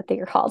forget what they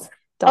are called?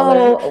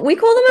 Dollar. Oh, we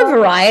call them a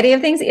variety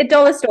of things. A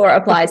dollar store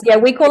applies. Yeah,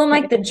 we call them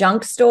like the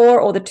junk store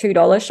or the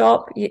 $2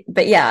 shop.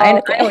 But yeah, I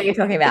know what you're Okay.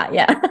 talking about.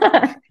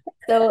 Yeah.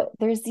 So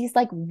there's these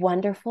like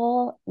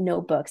wonderful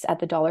notebooks at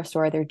the dollar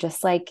store. They're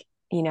just like,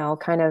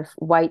 kind of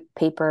white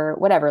paper,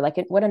 whatever,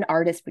 like what an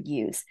artist would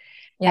use.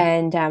 Yeah.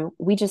 And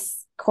we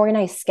just Corey and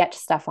I sketch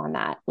stuff on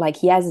that. Like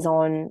he has his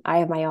own, I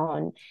have my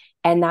own.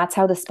 And that's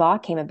how the spa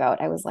came about.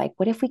 I was like,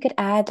 what if we could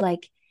add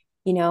like,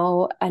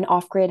 an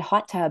off-grid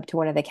hot tub to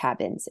one of the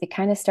cabins? It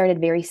kind of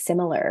started very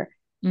similar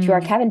to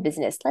our Mm. cabin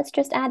business. Let's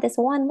just add this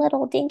one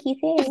little dinky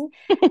thing.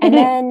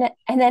 And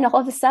then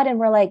all of a sudden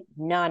we're like,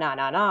 no, no,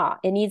 no, no.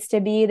 It needs to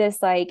be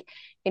this like,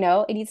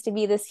 it needs to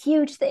be this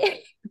huge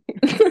thing.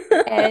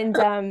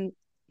 And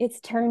it's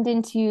turned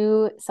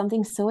into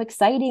something so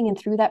exciting. And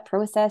through that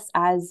process,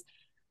 as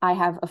I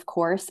have, of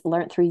course,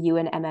 learned through you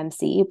and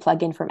MMC,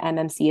 plug in from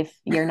MMC if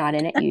you're not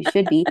in it, you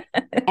should be.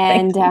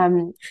 Thank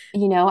And,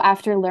 you.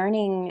 after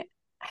learning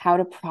how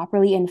to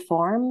properly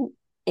inform,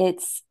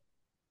 it's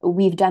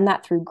we've done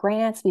that through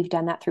grants, we've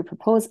done that through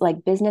proposed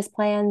like business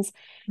plans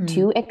Mm,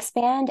 to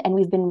expand, and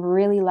we've been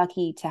really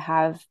lucky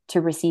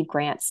to receive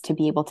grants to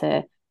be able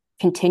to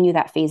continue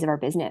that phase of our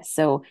business.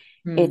 So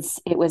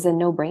mm. it was a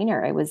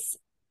no-brainer. It was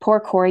poor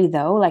Corey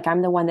though, like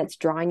I'm the one that's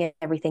drawing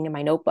everything in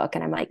my notebook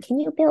and I'm like, can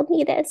you build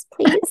me this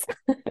please?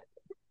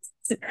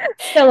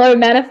 Fellow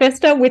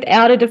manifester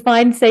without a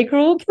defined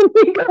sacral, can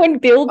you go and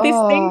build this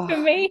thing Oh, for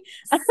me?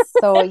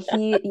 so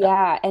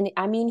yeah. And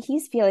I mean,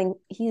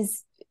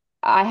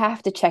 I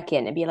have to check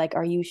in and be like,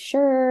 are you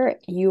sure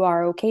you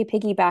are okay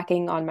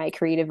piggybacking on my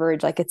creative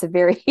urge? Like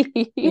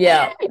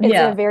Yeah, it's a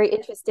yeah. very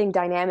interesting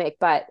dynamic,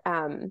 but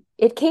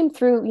it came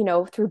through,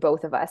 through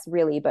both of us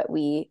really, but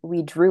we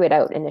drew it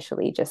out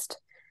initially just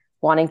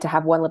wanting to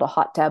have one little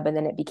hot tub, and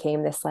then it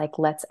became this like,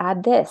 let's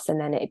add this,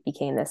 and then it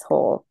became this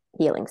whole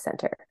healing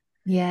center.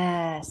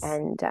 Yes.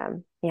 And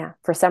yeah,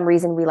 for some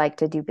reason we like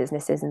to do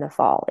businesses in the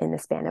fall in the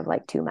span of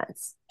like 2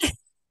 months.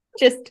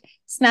 Just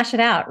smash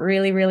it out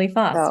really, really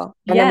fast. So,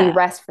 and then we Yeah.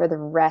 rest for the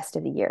rest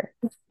of the year.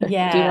 Do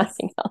Yes.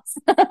 nothing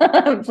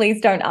else.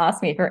 Please don't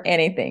ask me for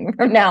anything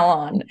from now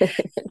on.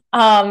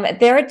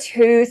 There are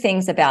two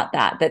things about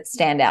that that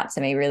stand out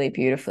to me really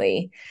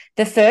beautifully.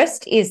 The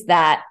first is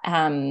that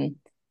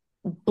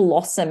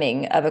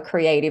blossoming of a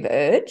creative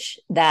urge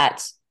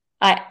that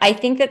I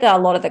think that a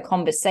lot of the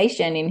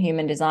conversation in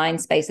human design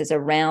spaces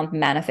around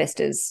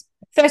manifestors,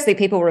 firstly,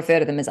 people refer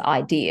to them as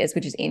ideas,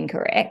 which is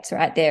incorrect,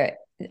 right? They're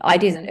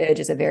ideas and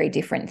urges are very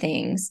different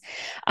things.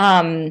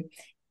 But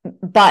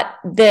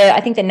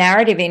I think the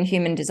narrative in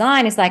human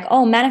design is like,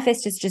 oh,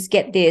 manifestors just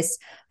get this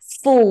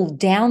full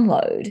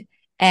download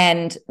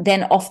and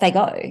then off they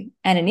go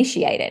and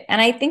initiate it.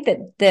 And I think that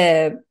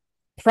the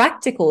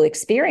practical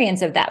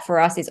experience of that for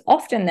us is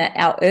often that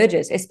our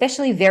urges,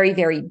 especially very,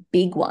 very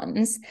big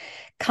ones,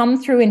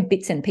 come through in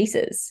bits and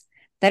pieces.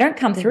 They don't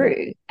come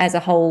through as a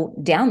whole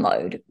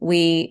download.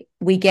 We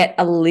get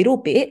a little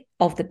bit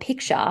of the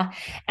picture.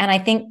 And I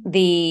think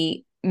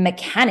the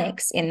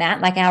mechanics in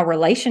that, like our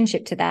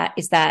relationship to that,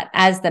 is that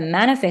as the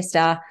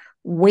manifester,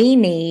 we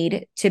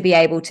need to be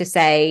able to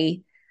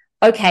say,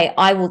 okay,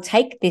 I will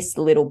take this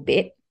little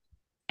bit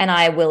and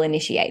I will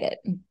initiate it.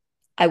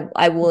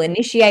 I will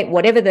initiate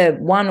whatever the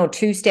 1 or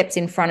 2 steps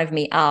in front of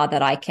me are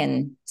that I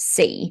can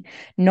see,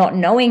 not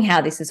knowing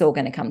how this is all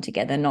going to come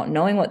together, not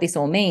knowing what this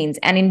all means.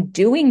 And in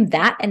doing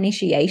that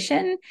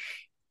initiation,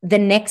 the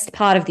next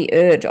part of the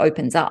urge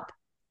opens up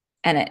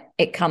and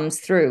it comes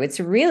through. It's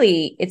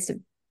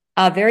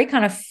a very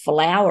kind of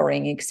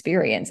flowering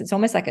experience. It's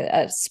almost like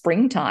a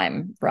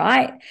springtime,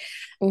 right?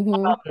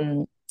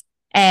 Mm-hmm.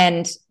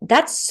 And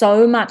that's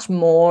so much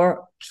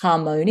more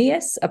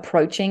harmonious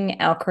approaching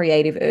our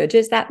creative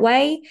urges that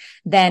way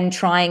than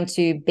trying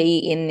to be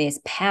in this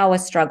power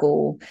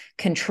struggle,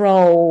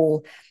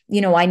 control.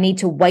 I need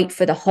to wait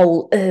for the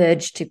whole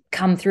urge to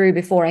come through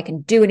before I can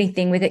do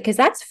anything with it, because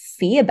that's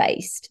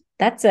fear-based.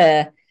 That's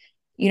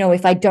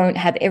if I don't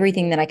have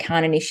everything, then I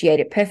can't initiate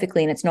it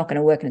perfectly and it's not going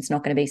to work and it's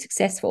not going to be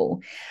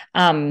successful.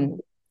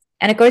 And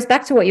it goes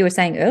back to what you were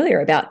saying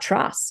earlier about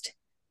trust.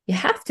 You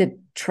have to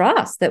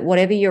trust that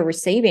whatever you're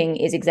receiving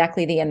is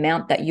exactly the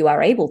amount that you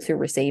are able to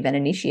receive and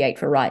initiate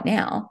for right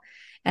now.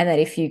 And that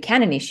if you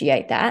can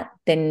initiate that,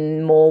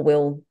 then more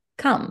will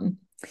come.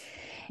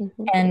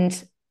 Mm-hmm.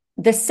 And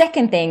the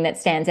second thing that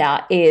stands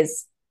out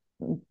is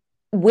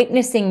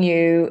witnessing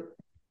you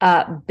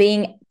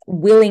being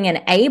willing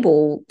and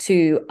able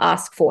to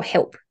ask for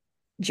help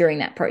during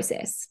that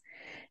process,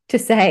 to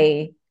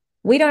say,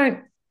 we don't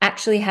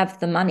actually have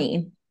the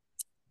money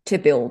to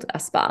build a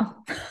spa.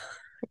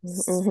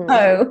 Mm-hmm.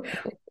 So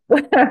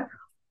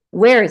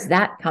where is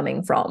that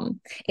coming from?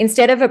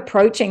 Instead of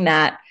approaching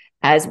that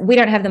as, we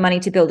don't have the money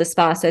to build a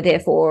spa, so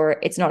therefore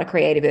it's not a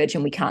creative urge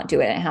and we can't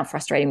do it, and how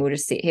frustrating, we'll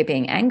just sit here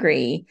being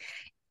angry.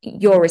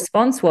 Your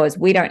response was,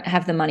 we don't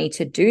have the money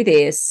to do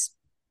this.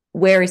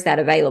 Where is that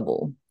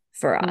available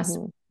for us?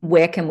 Mm-hmm.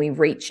 Where can we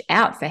reach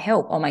out for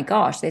help? Oh my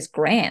gosh, there's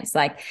grants.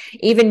 Like,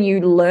 even you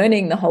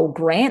learning the whole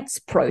grants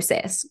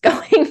process,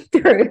 going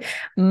through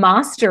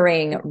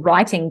mastering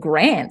writing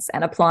grants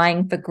and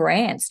applying for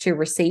grants to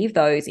receive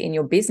those in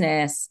your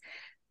business.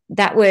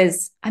 That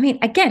was,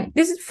 again,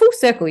 this is full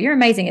circle. You're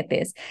amazing at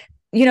this.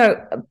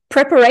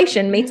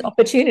 Preparation meets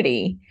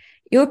opportunity.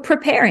 You were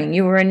preparing,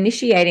 you were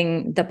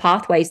initiating the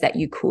pathways that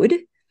you could.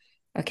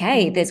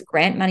 Okay, there's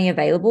grant money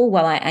available.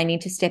 Well, I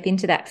need to step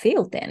into that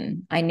field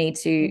then. I need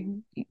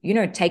to,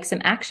 take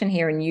some action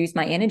here and use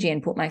my energy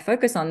and put my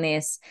focus on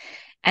this.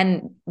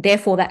 And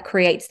therefore that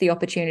creates the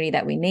opportunity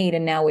that we need.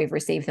 And now we've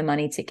received the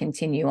money to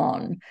continue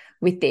on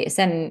with this.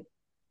 And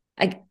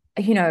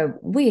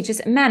we're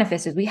just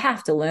manifestors. We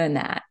have to learn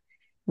that.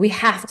 We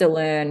have to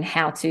learn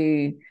how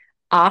to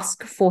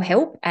ask for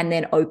help and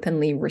then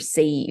openly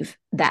receive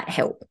that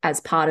help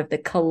as part of the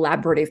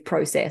collaborative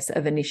process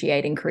of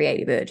initiating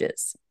creative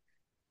urges.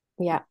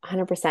 Yeah,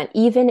 100%.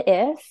 Even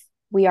if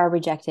we are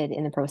rejected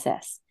in the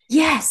process.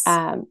 Yes.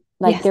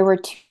 Like Yes. there were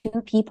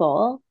two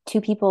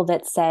people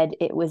that said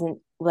it wasn't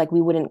like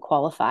we wouldn't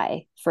qualify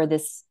for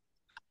this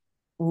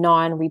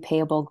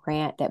non-repayable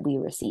grant that we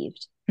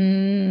received.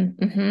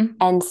 Mm-hmm.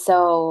 And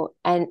so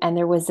and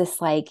there was this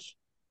like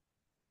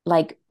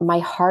my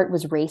heart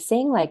was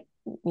racing, like,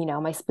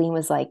 my spleen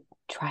was like,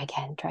 try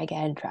again, try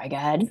again, try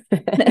again.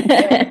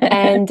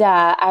 And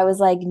I was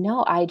like,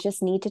 no, I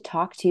just need to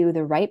talk to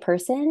the right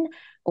person,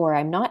 or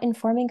I'm not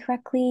informing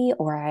correctly,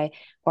 or I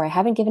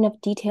haven't given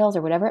up details,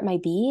 or whatever it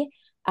might be.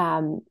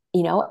 And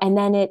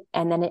then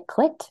it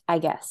clicked, I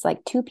guess.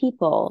 Like two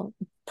people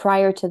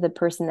prior to the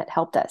person that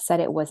helped us said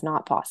it was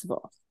not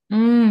possible.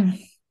 Mm,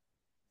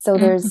 So mm.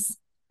 there's,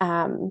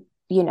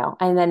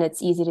 and then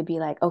it's easy to be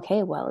like,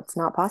 okay, well, it's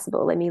not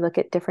possible. Let me look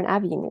at different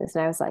avenues.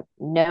 And I was like,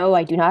 no,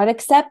 I do not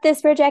accept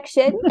this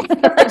rejection.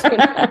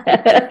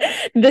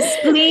 The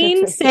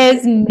spleen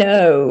says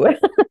no.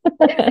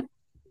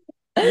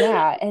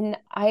 Yeah, and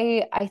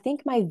I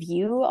think my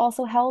view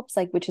also helps,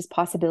 like, which is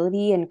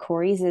possibility, and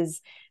Corey's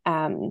is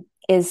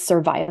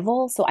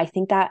survival. So I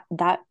think that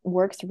that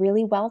works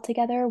really well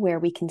together, where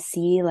we can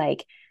see,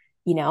 like,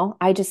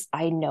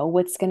 I know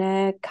what's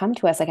gonna come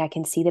to us. Like I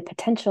can see the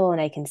potential, and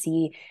I can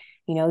see,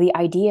 the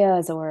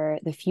ideas or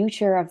the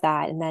future of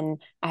that. And then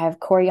I have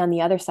Corey on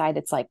the other side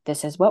that's like,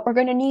 this is what we're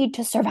gonna need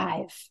to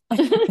survive.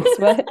 This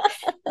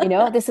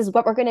is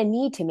what we're gonna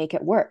need to make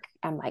it work.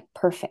 I'm like,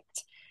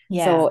 perfect.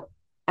 Yeah, So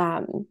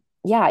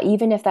yeah,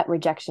 even if that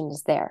rejection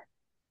is there,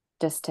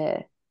 just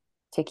to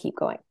keep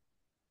going.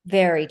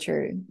 very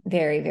true.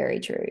 Very,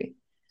 very true.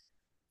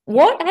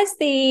 What has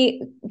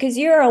because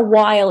you're a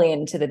while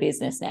into the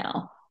business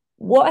now,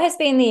 what has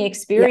been the Yep.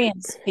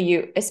 experience for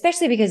you,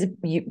 especially because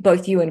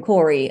both you and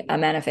Corey are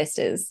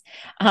manifestors?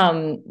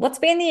 What's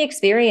been the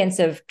experience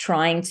of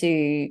trying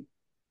to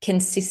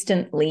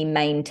consistently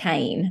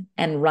maintain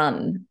and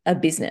run a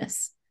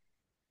business?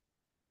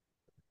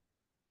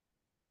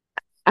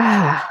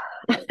 Ah.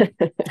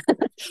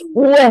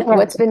 Well,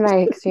 What's been my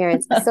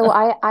experience? So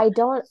I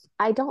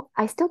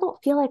still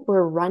don't feel like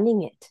we're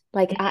running it.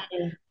 Like I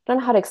don't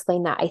know how to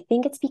explain that. I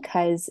think it's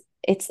because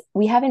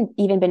we haven't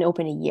even been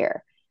open a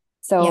year.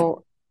 yeah.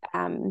 So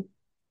um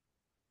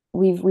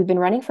we've been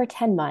running for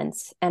 10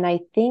 months, and I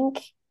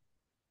think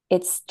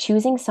it's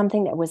choosing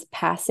something that was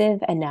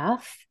passive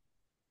enough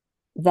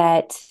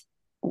that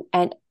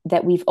and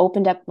that we've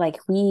opened up, like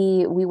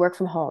we work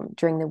from home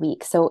during the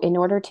week. So in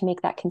order to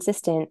make that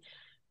consistent,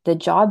 the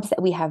jobs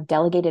that we have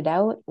delegated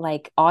out,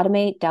 like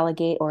automate,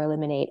 delegate, or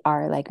eliminate,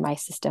 are like my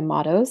system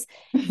mottos.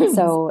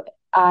 So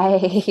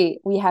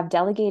we have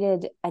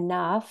delegated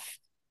enough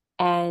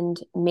and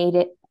made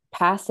it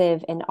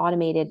passive and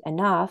automated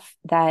enough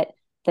that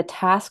the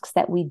tasks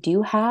that we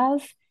do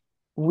have,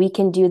 we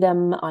can do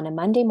them on a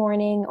Monday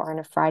morning or on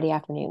a Friday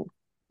afternoon.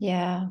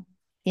 Yeah.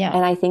 Yeah.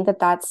 And I think that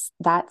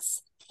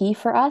that's key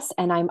for us.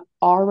 And I'm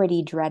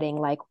already dreading,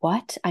 like,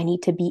 what? I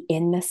need to be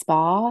in the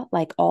spa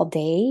like all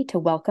day to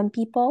welcome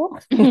people.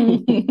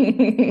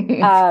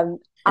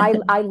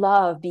 I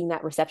love being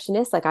that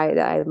receptionist. Like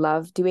I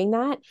love doing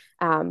that.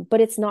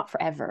 But it's not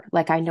forever.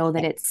 Like I know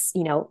that Yeah. it's,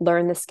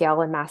 learn the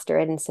skill and master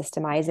it and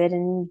systemize it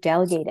and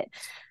delegate it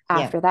Yeah.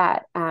 after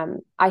that.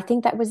 I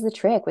think that was the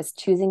trick, was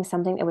choosing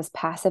something that was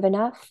passive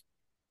enough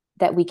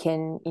that we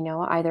can,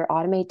 either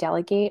automate,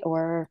 delegate,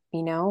 or,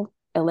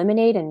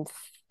 eliminate and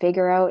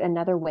figure out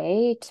another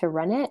way to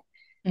run it,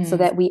 so Mm.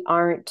 that we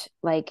aren't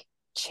like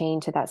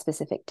chained to that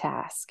specific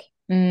task.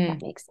 That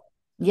Mm. makes sense.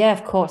 Yeah,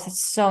 of course. It's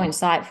so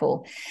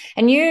insightful.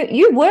 And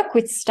you work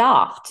with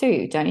staff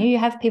too, don't you? You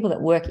have people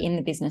that work in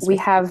the business We with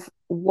you. have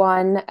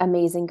one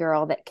amazing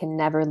girl that can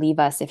never leave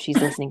us if she's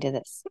listening to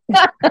this.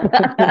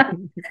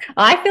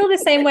 I feel the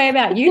same way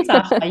about you,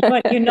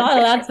 Tasha. You're not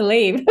allowed to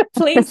leave.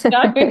 Please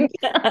don't.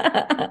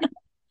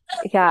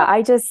 Yeah,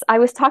 I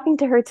was talking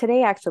to her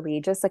today, actually,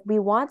 just like we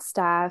want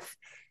staff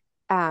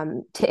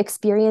to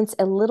experience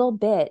a little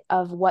bit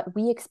of what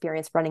we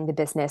experience running the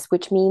business,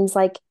 which means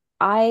like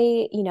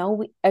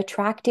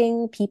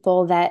attracting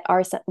people that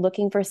are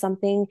looking for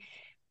something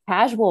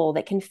casual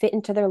that can fit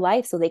into their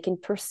life so they can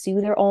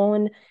pursue their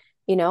own,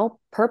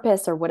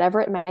 purpose or whatever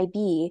it might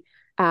be.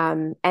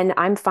 And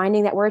I'm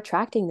finding that we're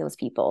attracting those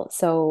people.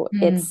 So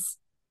Mm,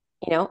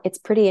 it's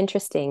pretty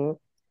interesting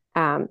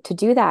to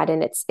do that.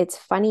 And it's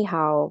funny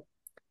how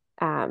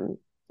um,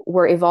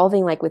 we're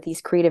evolving, like with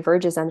these creative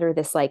urges under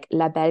this like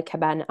La Belle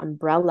Cabane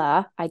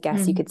umbrella, I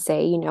guess you mm, could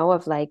say,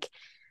 of like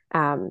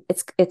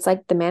it's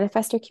like the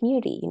manifestor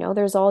community.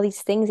 There's all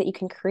these things that you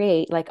can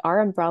create. Like our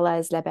umbrella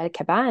is La Belle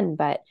Cabane,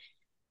 but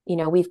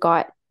we've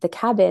got the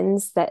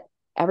cabins that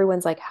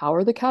everyone's like, how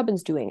are the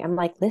cabins doing? I'm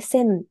like,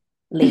 listen,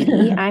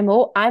 lady. I'm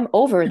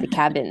over the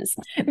cabins.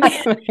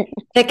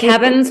 The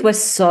cabins were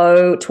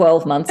so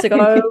 12 months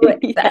ago.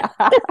 Yeah.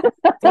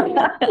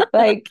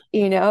 Like,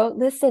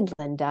 listen,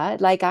 Linda,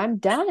 like I'm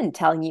done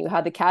telling you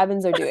how the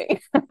cabins are doing.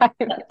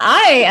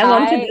 I am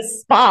onto I the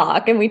spa.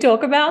 Can we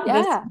talk about the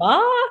Yeah,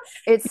 spa?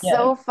 it's Yeah.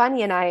 so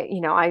funny. And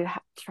I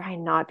try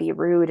and not be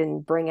rude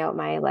and bring out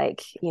my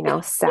like,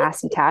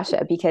 sassy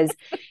Tasha, because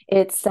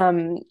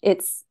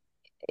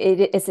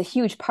it's a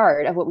huge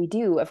part of what we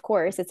do. Of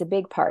course, it's a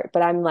big part,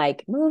 but I'm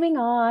like moving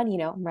on,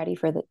 I'm ready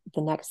for the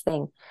next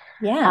thing.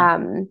 Yeah.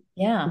 Um,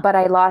 Yeah. but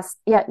I lost,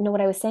 yeah, no,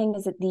 what I was saying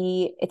is that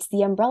it's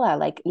the umbrella,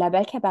 like La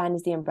Belle Cabane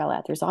is the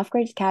umbrella. There's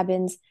off-grid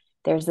cabins,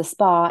 there's the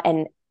spa,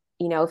 and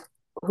you know,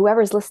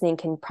 whoever's listening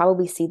can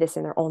probably see this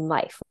in their own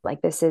life.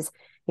 Like this is,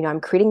 I'm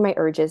creating my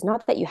urges,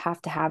 not that you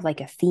have to have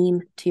like a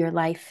theme to your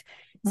life.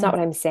 It's not Mm.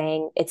 what I'm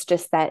saying. It's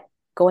just that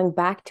going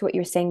back to what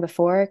you were saying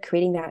before,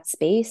 creating that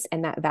space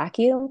and that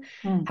vacuum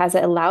Mm. has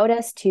allowed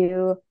us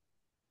to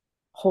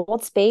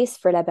hold space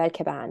for La Belle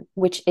Cabane,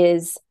 which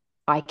is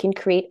I can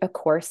create a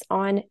course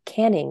on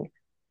canning,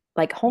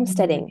 like Mm.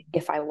 homesteading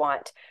if I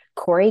want.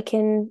 Corey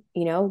can,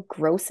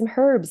 grow some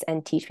herbs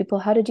and teach people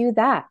how to do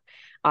that.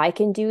 I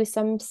can do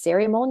some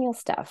ceremonial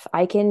stuff.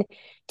 I can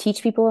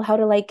teach people how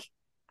to like,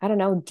 I don't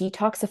know,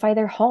 detoxify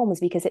their homes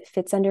because it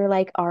fits under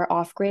like our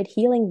off-grid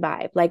healing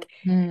vibe. Like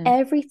Mm.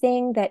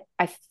 everything that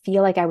I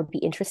feel like I would be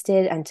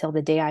interested until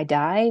the day I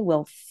die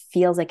will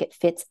feels like it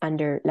fits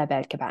under La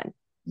Belle Cabane,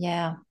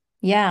 Yeah.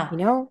 Yeah. you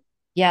know?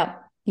 Yeah.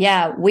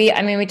 Yeah. We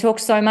talk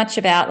so much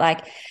about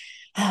like,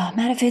 oh,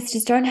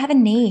 manifestors don't have a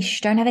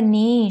niche,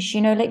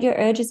 let your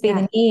urges be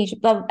Yeah. the niche.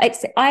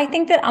 I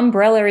think that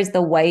umbrella is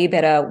the way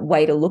better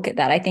way to look at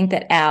that. I think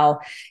that our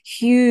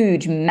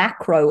huge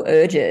macro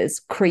urges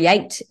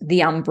create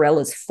the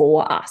umbrellas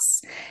for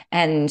us.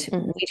 And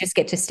Mhm. we just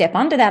get to step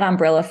under that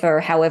umbrella for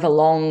however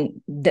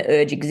long the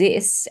urge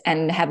exists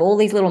and have all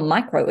these little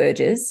micro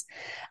urges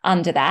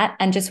under that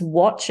and just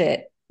watch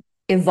it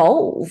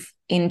evolve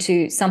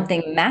into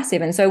something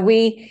massive. And so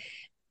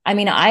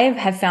I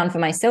have found for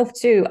myself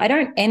too, I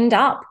don't end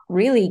up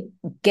really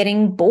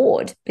getting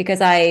bored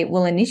because I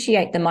will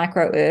initiate the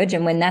micro urge.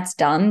 And when that's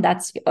done,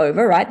 that's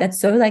over, right? That's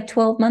so like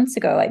 12 months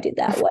ago, I did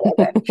that,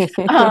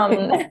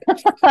 whatever.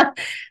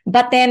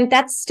 But then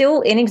that's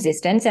still in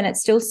existence and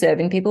it's still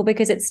serving people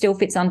because it still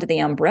fits under the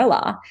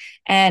umbrella.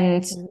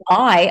 And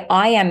I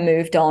am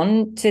moved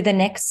on to the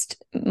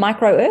next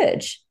micro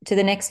urge, to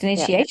the next Yeah.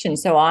 initiation.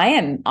 So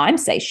I'm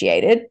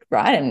satiated,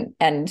 right?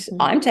 And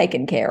I'm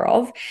taken care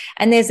of.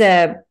 And there's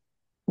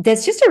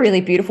just a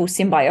really beautiful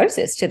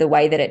symbiosis to the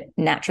way that it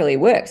naturally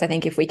works. I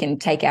think if we can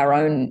take our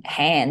own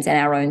hands and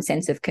our own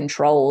sense of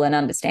control and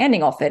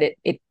understanding of it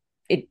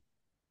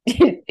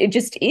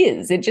just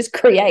is. It just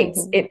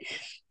creates it.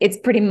 It's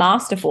pretty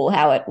masterful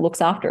how it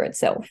looks after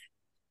itself.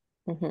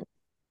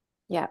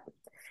 Yeah.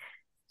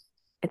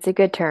 It's a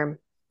good term.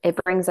 It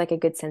brings like a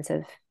good sense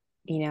of,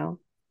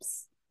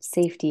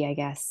 safety, I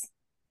guess,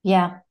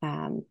 Yeah.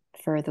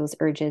 for those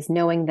urges,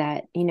 knowing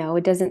that,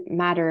 it doesn't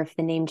matter if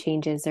the name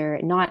changes or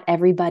not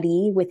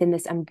everybody within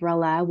this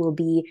umbrella will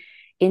be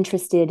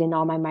interested in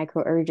all my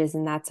micro urges,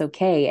 and that's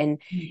okay.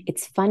 And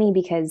it's funny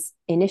because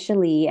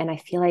initially, and I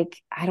feel like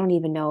I don't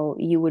even know,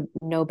 you would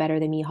know better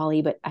than me,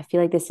 Holly, but I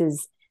feel like this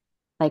is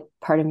like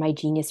part of my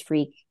Genius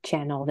Freak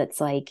channel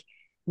that's like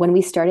when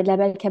we started La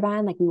Belle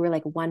Cabane, like we were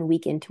like 1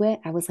 week into it,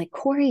 I was like,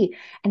 Corey,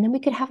 and then we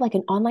could have like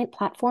an online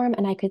platform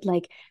and I could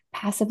like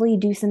passively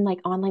do some like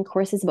online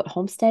courses about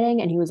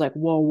homesteading. And he was like,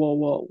 whoa, whoa,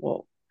 whoa,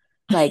 whoa.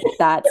 Like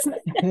that's,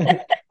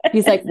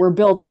 he's like, we're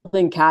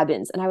building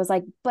cabins. And I was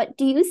like, but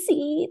do you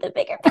see the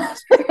bigger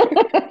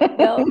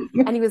picture?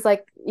 And he was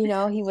like,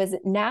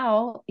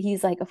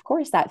 he's like, of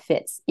course that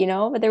fits,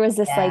 but there was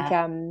this like,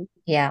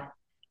 Yeah.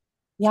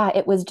 yeah,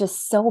 it was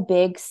just so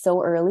big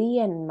so early.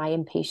 And my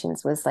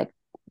impatience was like,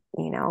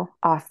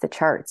 off the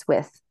charts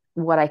with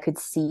what I could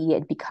see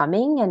it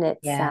becoming.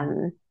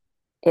 And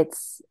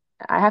it's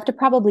I have to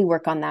probably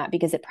work on that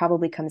because it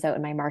probably comes out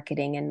in my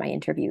marketing and my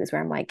interviews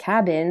where I'm like,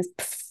 cabins,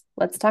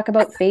 let's talk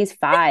about phase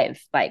 5.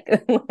 Like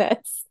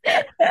let's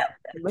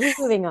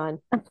moving on.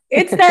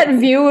 It's that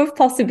view of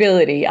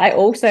possibility. I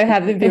also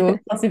have the view of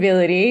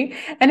possibility.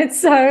 And it's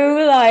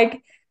so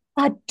like,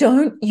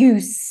 don't you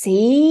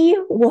see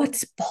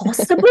what's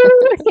possible?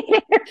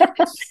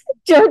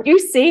 Don't you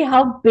see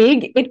how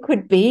big it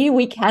could be?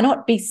 We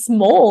cannot be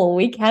small.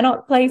 We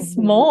cannot play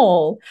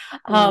small.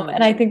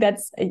 And I think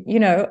that's,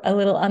 a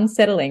little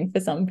unsettling for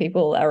some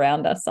people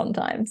around us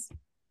sometimes.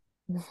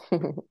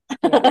 Good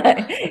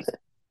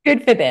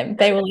for them.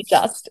 They will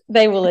adjust.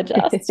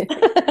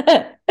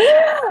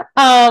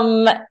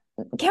 um,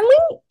 can we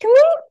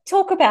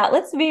talk about,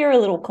 let's veer a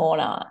little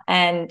corner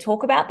and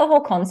talk about the whole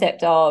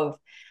concept of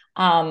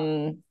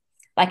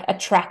like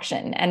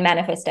attraction and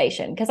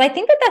manifestation, because I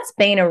think that that's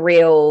been a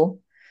real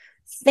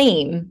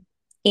theme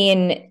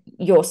in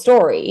your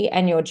story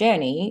and your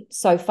journey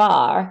so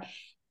far.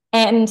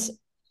 And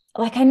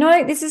like, I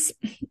know this is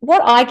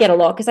what I get a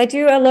lot because I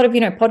do a lot of,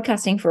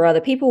 podcasting for other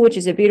people, which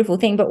is a beautiful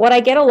thing. But what I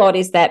get a lot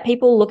is that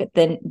people look at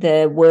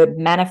the word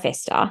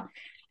manifester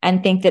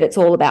and think that it's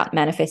all about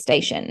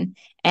manifestation.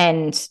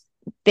 And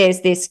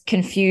there's this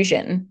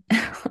confusion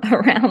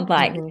around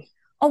like,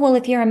 oh, well,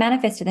 if you're a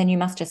manifester, then you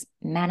must just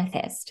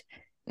manifest.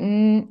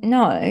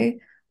 No,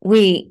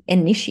 we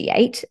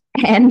initiate,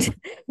 and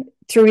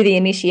through the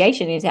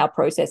initiation is our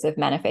process of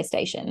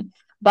manifestation.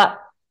 But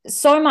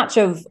so much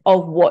of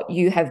what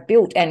you have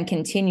built and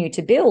continue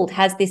to build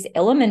has this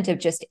element of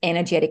just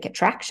energetic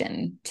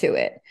attraction to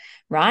it,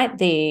 right?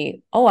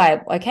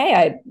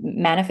 I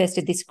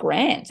manifested this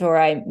grant, or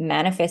I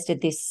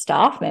manifested this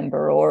staff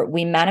member, or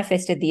we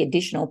manifested the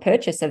additional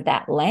purchase of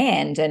that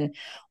land, and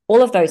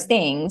all of those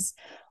things.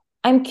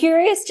 I'm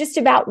curious just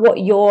about what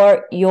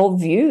your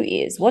view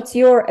is. What's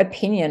your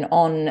opinion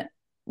on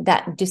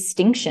that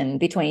distinction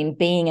between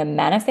being a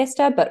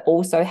manifester, but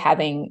also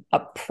having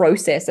a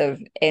process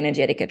of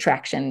energetic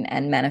attraction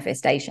and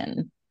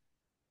manifestation?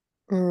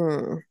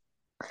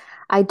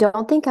 I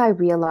don't think I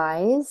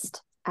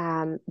realized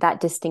that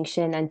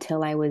distinction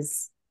until I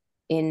was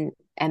in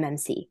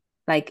MMC.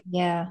 Like,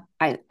 yeah,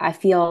 I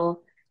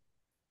feel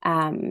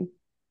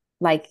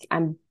like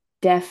I'm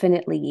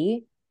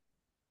definitely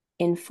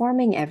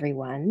informing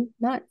everyone,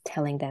 not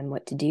telling them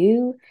what to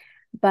do,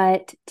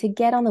 but to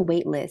get on the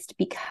wait list,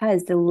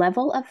 because the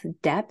level of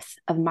depth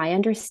of my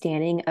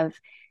understanding of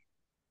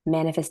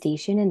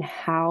manifestation and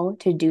how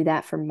to do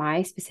that for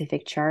my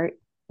specific chart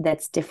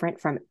that's different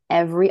from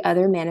every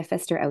other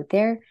manifester out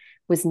there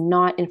was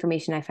not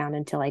information I found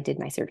until I did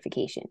my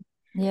certification.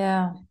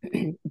 Yeah.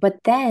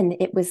 But then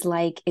it was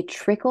like it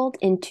trickled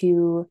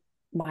into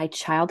my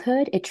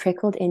childhood. It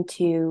trickled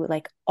into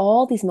like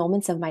all these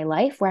moments of my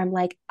life where I'm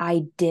like,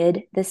 I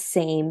did the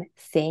same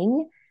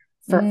thing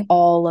for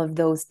all of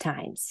those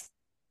times.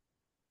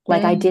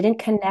 Like I didn't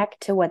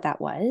connect to what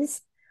that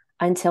was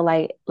until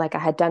I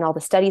had done all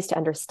the studies to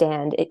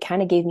understand. It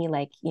kind of gave me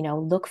like,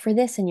 look for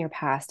this in your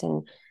past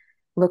and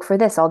look for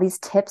this, all these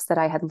tips that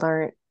I had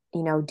learned,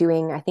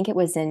 doing, I think it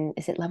was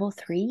is it level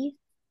 3?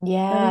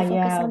 Yeah,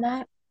 focus on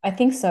that. I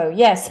think so.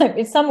 Yes,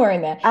 it's somewhere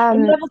in there.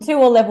 In level 2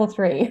 or level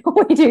 3,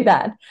 we do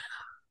that.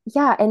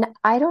 Yeah, and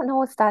I don't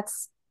know if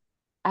that's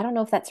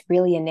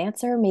really an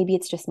answer. Maybe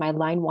it's just my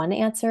line 1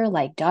 answer,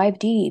 like dive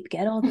deep,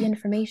 get all the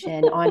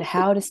information on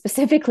how to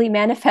specifically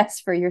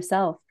manifest for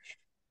yourself.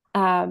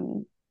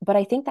 But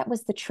I think that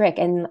was the trick,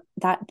 and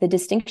that the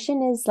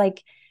distinction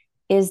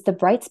is the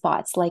bright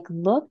spots. Like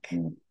look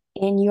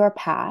in your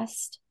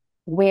past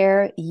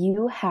where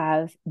you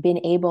have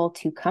been able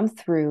to come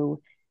through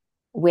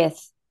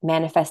with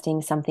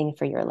manifesting something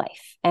for your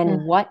life.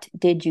 And what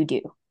did you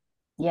do?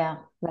 Yeah.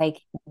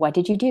 Like, what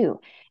did you do?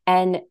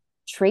 And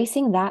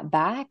tracing that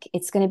back,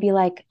 it's going to be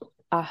like,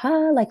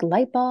 like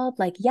light bulb,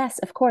 like, yes,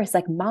 of course,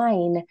 like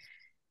mine,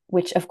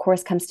 which of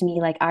course comes to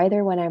me like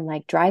either when I'm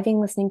like driving,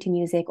 listening to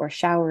music, or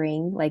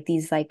showering, like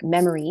these like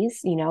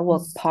memories,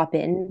 will pop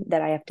in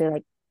that I have to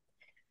like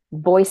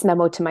voice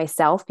memo to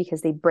myself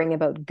because they bring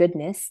about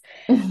goodness.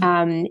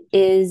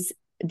 Is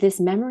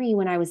this memory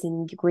when I was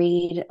in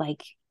grade,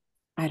 like,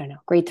 I don't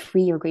know, grade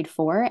 3 or grade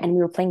 4, and we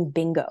were playing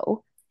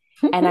bingo.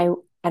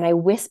 And I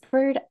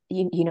whispered,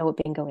 you know what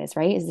bingo is,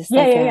 right? Is this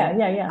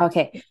yeah.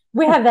 Okay.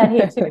 We have that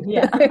here too.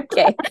 Yeah.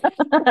 Okay.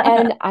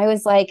 And I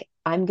was like,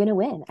 I'm gonna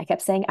win. I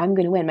kept saying, I'm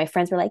gonna win. My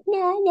friends were like,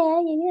 no,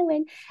 you're gonna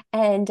win.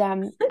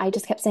 And I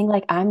just kept saying,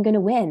 like, I'm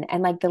gonna win.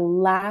 And like the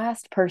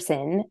last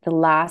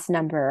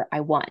number,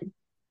 I won.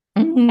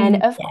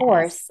 And of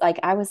course, like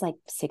I was like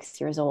 6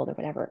 years old or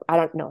whatever. I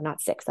don't know,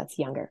 not 6, that's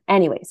younger.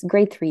 Anyways,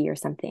 grade 3 or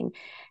something.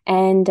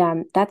 And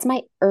that's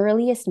my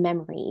earliest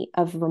memory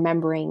of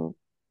remembering,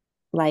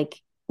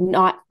 like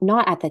not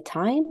at the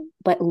time,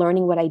 but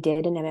learning what I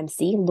did in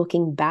MMC,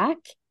 looking back,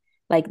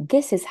 like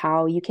this is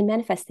how you can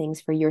manifest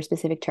things for your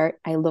specific chart.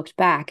 I looked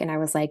back and I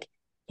was like,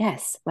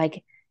 yes,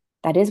 like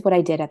that is what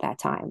I did at that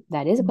time.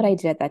 That is what I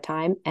did at that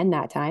time and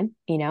that time,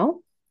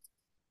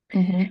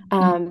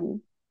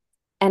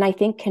 and I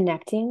think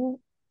connecting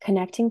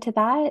to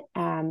that,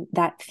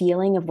 that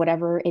feeling of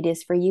whatever it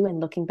is for you, and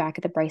looking back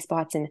at the bright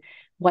spots and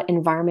what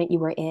environment you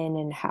were in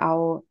and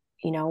how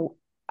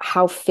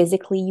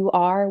physically you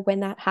are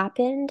when that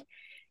happened,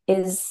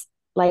 is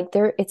like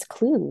it's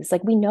clues.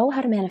 Like we know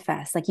how to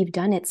manifest. Like you've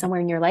done it somewhere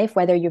in your life,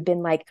 whether you've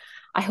been like,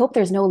 I hope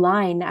there's no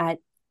line at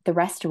the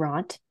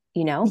restaurant,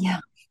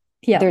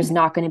 Yeah. There's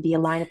not going to be a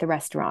line at the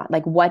restaurant.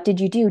 Like, what did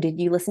you do? Did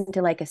you listen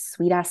to like a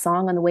sweet ass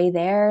song on the way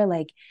there?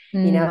 Like,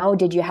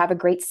 did you have a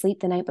great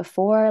sleep the night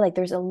before? Like,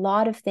 there's a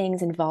lot of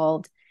things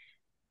involved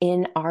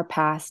in our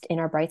past, in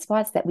our bright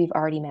spots that we've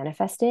already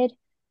manifested.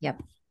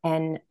 Yep.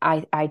 And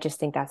I just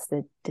think that's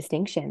the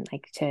distinction,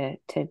 like to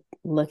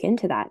look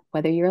into that,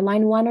 whether you're a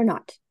line 1 or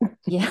not.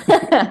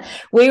 Yeah.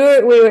 we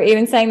were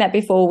even saying that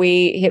before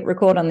we hit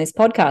record on this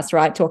podcast,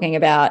 right? Talking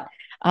about,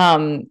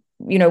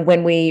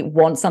 when we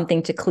want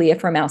something to clear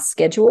from our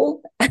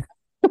schedule.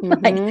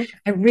 Like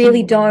I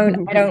really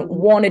don't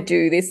want to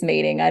do this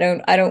meeting. I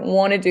don't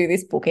want to do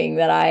this booking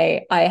that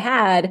I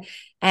had.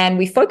 And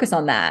we focus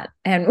on that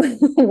and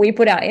we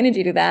put our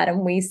energy to that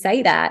and we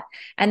say that,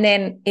 and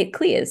then it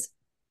clears.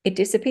 it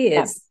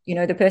disappears.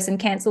 The person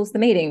cancels the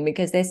meeting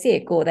because they're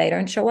sick or they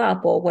don't show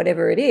up or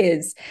whatever it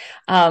is.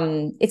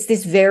 It's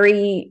this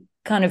very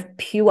kind of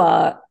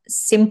pure,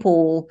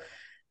 simple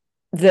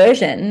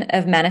version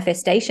of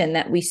manifestation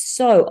that we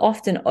so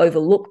often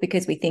overlook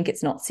because we think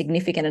it's not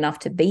significant enough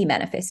to be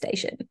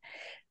manifestation.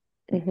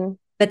 Mm-hmm.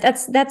 But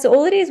that's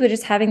all it is. We're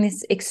just having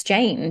this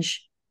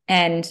exchange.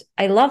 And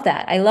I love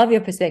that. I love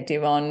your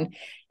perspective on,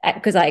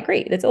 because I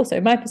agree, that's also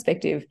my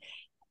perspective.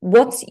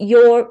 What's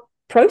your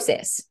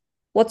process?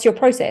 What's your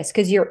process?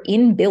 Because you're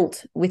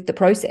inbuilt with the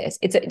process.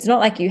 It's not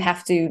like you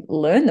have to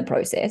learn the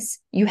process.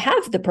 You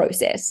have the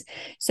process.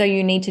 So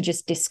you need to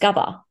just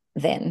discover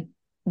then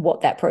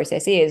what that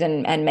process is,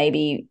 and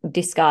maybe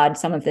discard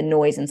some of the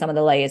noise and some of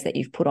the layers that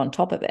you've put on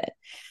top of it.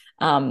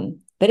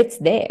 But it's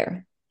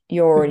there.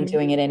 You're already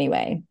doing it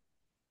anyway.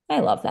 I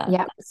love that.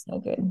 Yeah. That's so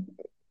good.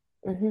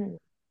 Mm-hmm.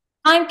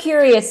 I'm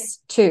curious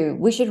too.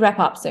 We should wrap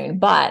up soon,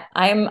 but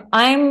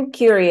I'm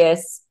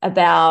curious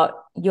about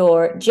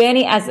your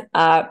journey as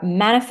a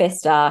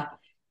manifester,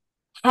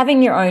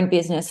 having your own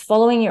business,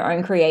 following your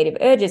own creative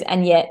urges,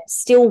 and yet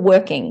still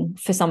working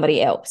for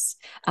somebody else.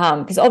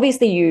 Because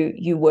obviously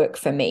you work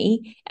for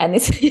me, and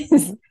this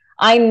is,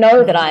 I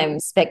know that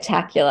I'm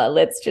spectacular.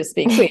 Let's just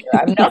be clear.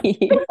 I'm not,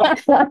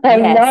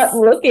 I'm not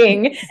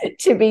looking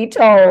to be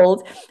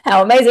told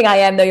how amazing I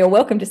am, though you're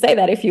welcome to say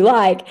that if you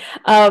like.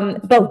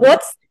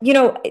 But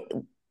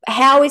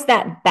how is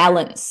that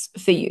balance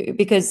for you?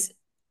 Because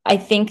I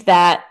think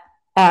that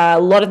a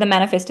lot of the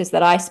manifestors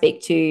that I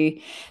speak to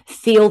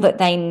feel that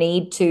they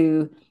need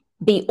to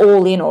be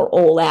all in or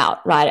all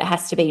out, right? It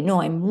has to be,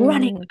 no, I'm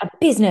running a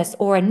business,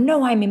 or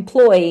no, I'm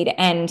employed.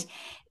 And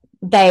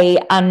they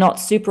are not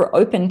super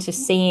open to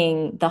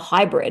seeing the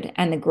hybrid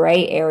and the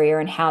gray area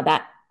and how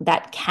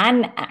that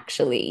can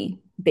actually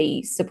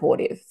be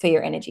supportive for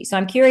your energy. So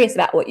I'm curious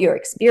about what your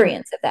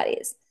experience of that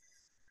is.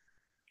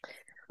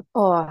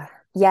 Oh,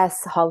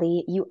 yes,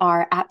 Holly, you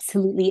are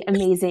absolutely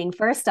amazing.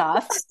 First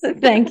off,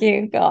 thank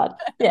you, God.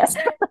 Yes.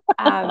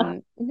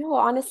 No,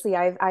 honestly,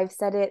 I've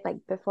said it, like,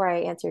 before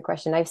I answer your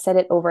question, I've said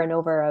it over and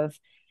over of,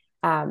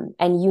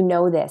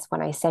 and this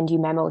when I send you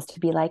memos to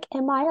be like,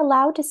 am I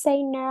allowed to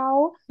say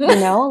no?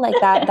 Like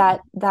that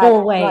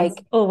always,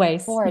 like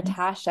always for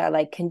Tasha,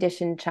 like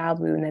conditioned child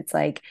wound. That's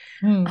like,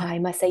 I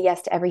must say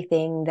yes to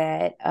everything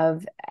that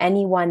of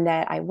anyone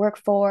that I work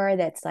for.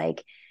 That's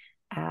like,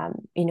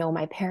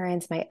 my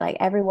parents, like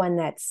everyone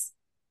that's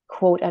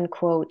quote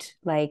unquote,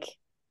 like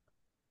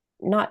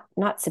not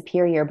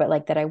superior, but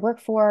like that I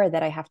work for,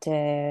 that I have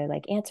to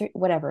like answer,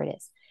 whatever it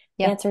is,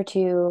 answer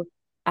to,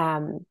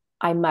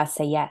 I must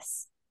say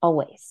yes,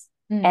 always.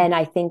 And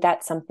I think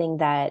that's something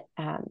that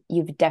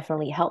you've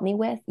definitely helped me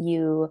with.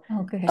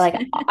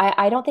 Like,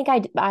 I don't think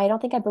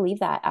I believed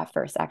that at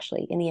first,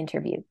 actually, in the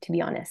interview, to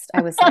be honest.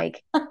 I was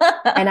like,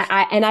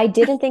 and I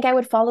didn't think I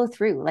would follow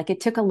through. Like, it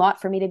took a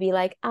lot for me to be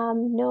like,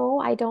 no,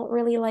 I don't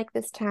really like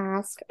this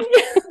task.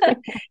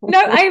 No,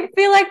 I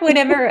feel like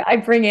whenever I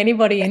bring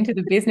anybody into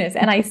the business,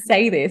 and I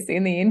say this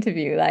in the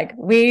interview, like,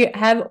 we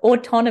have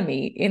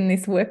autonomy in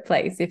this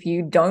workplace. If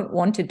you don't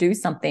want to do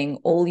something,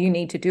 all you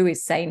need to do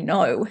is say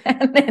no,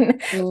 and then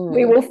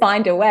we will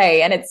find a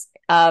way. And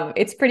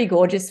it's pretty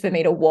gorgeous for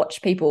me to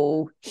watch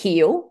people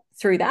heal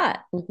through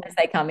that as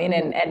they come in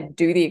and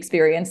do the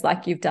experience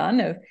like you've done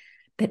of,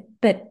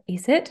 but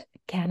is it?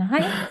 Can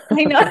I?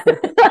 I know.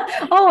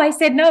 Oh, I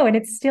said no, and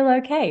it's still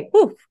okay.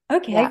 Ooh,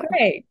 okay,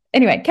 great.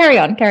 Anyway, carry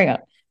on.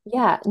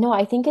 Yeah, no,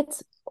 I think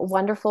it's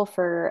wonderful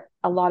for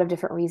a lot of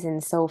different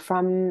reasons. So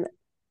from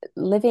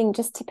living,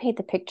 just to paint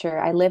the picture,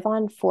 I live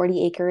on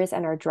 40 acres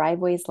and our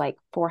driveway is like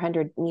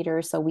 400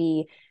 meters. So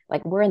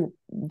we're in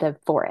the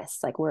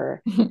forest, like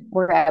we're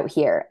out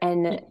here,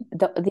 and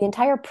the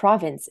entire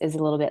province is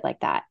a little bit like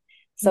that.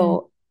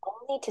 So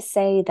only to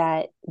say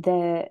that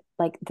the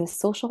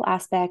social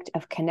aspect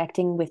of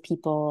connecting with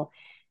people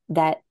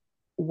that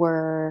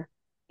were,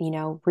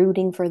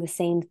 rooting for the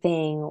same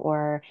thing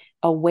or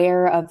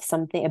aware of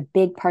something, a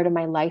big part of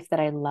my life that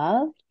I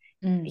loved,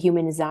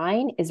 human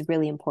design, is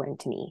really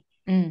important to me.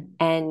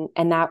 And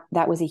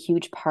that was a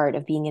huge part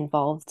of being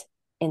involved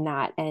in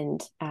that.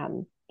 And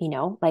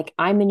like,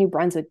 I'm in New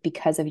Brunswick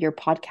because of your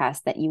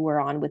podcast that you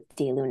were on with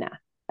DeLuna.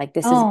 Like,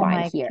 this is why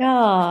I'm here. Oh my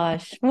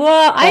gosh.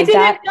 Well, I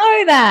didn't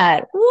know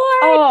that.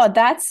 What? Oh,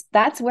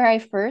 that's where I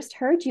first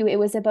heard you. It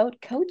was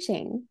about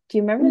coaching. Do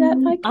you remember that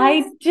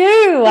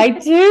podcast? I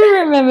do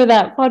remember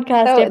that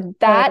podcast. So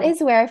that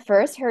is where I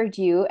first heard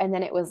you. And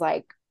then it was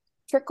like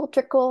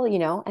trickle,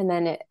 and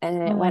then it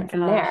went from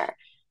there.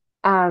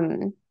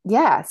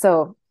 Yeah.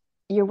 So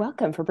you're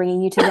welcome for bringing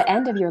you to the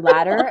end of your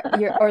ladder,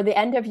 or the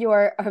end of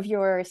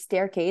your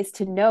staircase,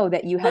 to know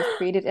that you have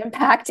created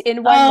impact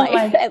in one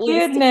life, at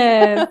least.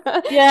 Yeah,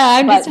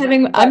 I'm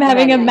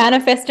having a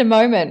manifestor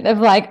moment of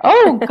like,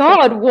 oh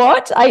God,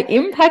 what? I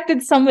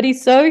impacted somebody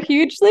so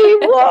hugely.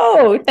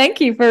 Whoa! Thank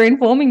you for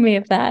informing me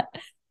of that.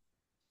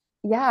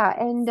 Yeah,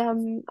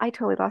 and I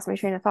totally lost my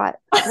train of thought.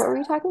 What were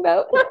we talking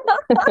about?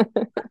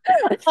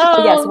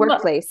 Yes,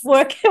 workplace.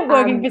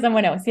 Working for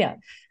someone else. Yeah.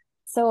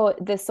 So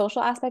the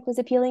social aspect was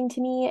appealing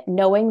to me,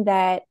 knowing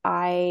that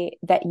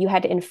you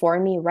had to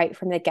inform me right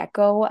from the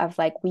get-go of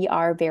like we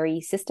are very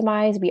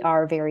systemized, we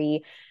are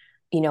very,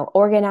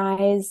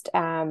 organized.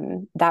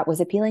 That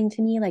was appealing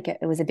to me. Like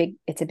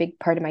it's a big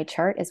part of my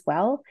chart as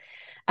well.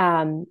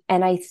 And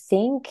I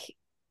think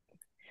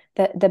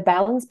that the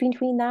balance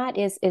between that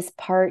is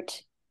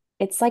part,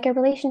 it's like a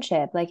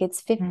relationship. Like it's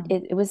 50,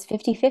 Mm. it was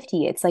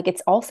 50-50. It's like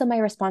it's also my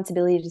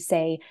responsibility to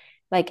say,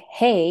 like,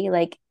 hey,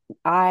 like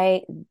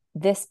I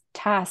this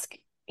task,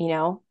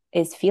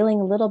 is feeling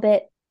a little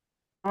bit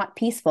not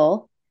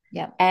peaceful.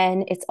 Yeah.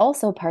 And it's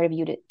also part of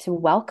you to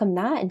welcome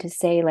that and to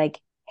say, like,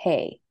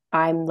 hey,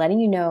 I'm letting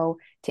you know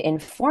to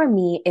inform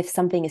me if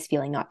something is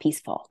feeling not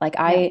peaceful. Like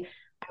Yeah. I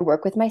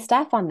work with my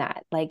staff on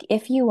that. Like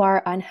if you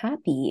are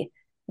unhappy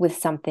with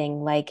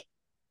something, like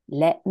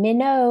let me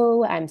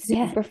know. I'm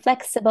Yeah. super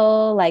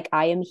flexible. Like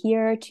I am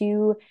here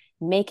to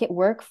make it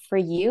work for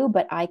you,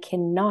 but I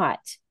cannot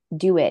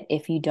do it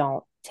if you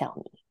don't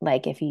tell me.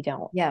 Like if you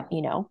don't, Yeah.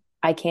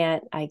 I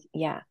can't,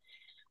 yeah.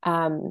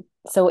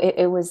 So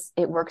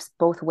it works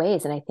both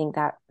ways. And I think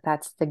that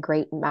that's the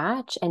great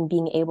match, and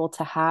being able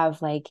to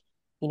have like,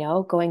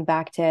 going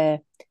back to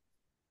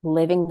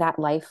living that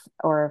life,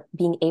 or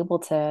being able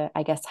to,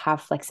 I guess,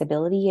 have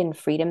flexibility and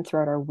freedom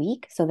throughout our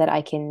week so that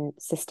I can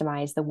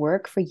systemize the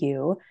work for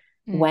you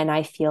Mm. when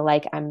I feel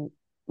like I'm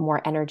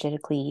more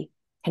energetically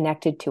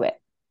connected to it.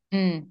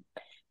 Mm.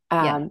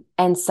 Yeah.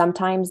 And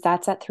sometimes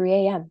that's at 3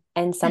 a.m.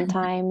 And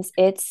sometimes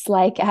it's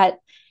like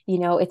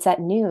it's at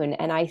noon.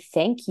 And I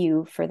thank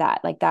you for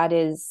that. Like that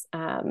is,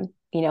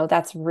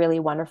 that's really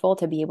wonderful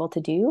to be able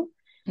to do.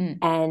 Mm.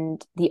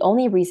 And the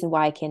only reason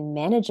why I can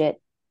manage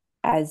it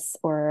as,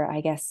 or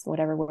I guess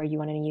whatever word you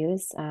want to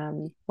use,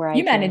 where I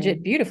You manage can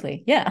it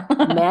beautifully. Yeah.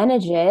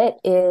 manage it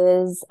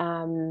is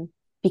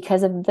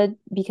because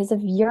of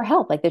your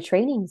help, like the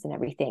trainings and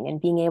everything, and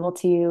being able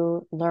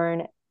to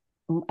learn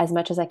as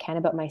much as I can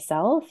about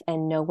myself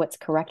and know what's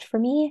correct for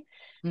me.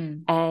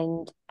 Mm.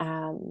 And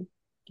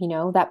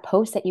that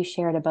post that you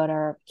shared about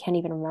our, can't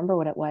even remember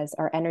what it was,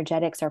 our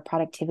energetics, our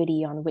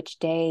productivity on which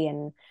day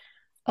and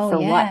Oh,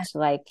 for yeah. what,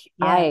 like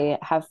Yeah. I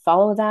have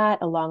followed that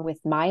along with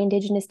my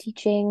indigenous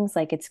teachings.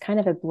 Like it's kind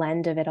of a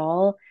blend of it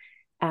all.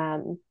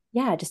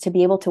 Yeah, just to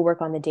be able to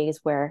work on the days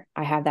where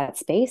I have that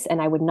space,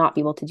 and I would not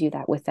be able to do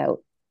that without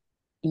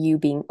you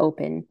being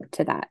open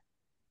to that.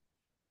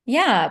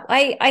 Yeah.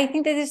 I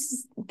think that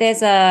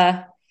there's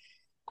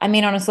I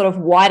mean, on a sort of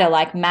wider,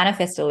 like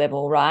manifestor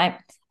level, right?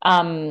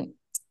 Um,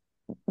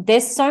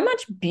 there's so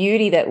much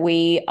beauty that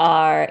we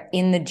are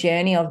in the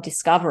journey of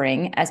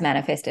discovering as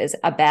manifestors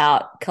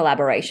about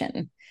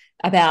collaboration,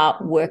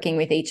 about working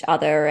with each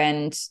other,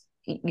 and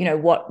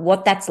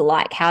what that's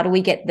like. How do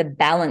we get the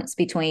balance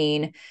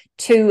between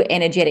two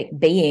energetic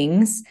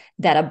beings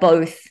that are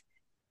both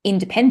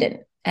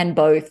independent and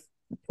both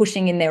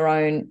pushing in their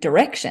own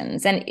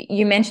directions? And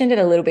you mentioned it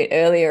a little bit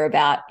earlier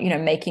about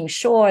making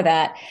sure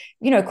that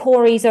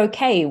Corey's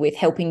okay with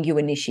helping you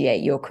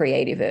initiate your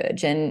creative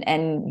urge,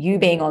 and you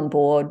being on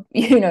board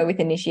with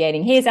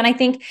initiating his. And I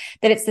think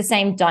that it's the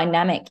same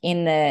dynamic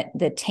in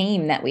the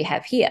team that we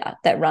have here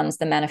that runs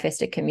the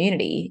Manifestor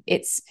community.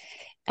 It's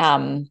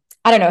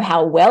I don't know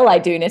how well I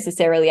do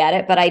necessarily at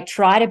it, but I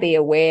try to be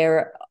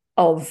aware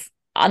of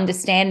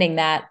understanding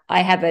that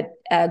I have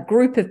a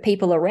group of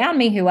people around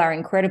me who are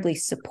incredibly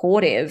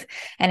supportive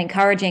and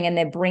encouraging, and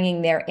they're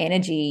bringing their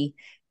energy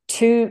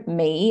to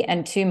me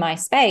and to my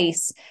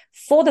space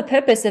for the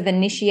purpose of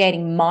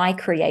initiating my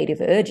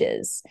creative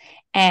urges.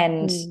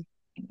 And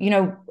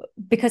Mm.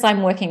 because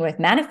I'm working with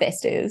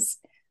manifestors,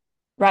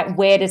 right,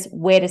 where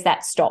does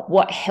that stop?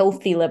 What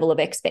healthy level of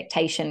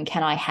expectation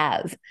can I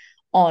have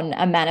on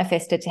a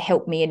manifestor to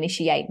help me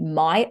initiate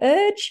my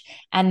urge?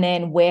 And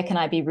then where can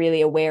I be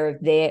really aware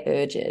of their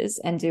urges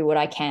and do what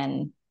I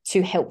can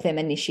to help them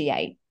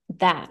initiate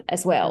that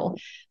as well?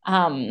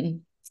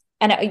 And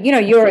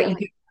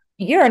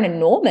you're an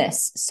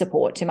enormous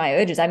support to my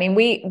urges. I mean,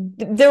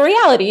 the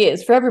reality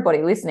is, for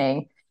everybody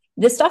listening,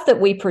 the stuff that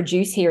we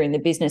produce here in the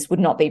business would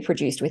not be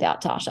produced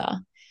without Tasha.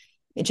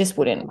 It just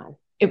wouldn't.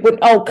 It would.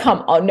 Oh,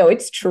 come on. No,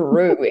 it's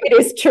true. It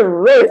is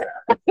true.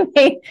 I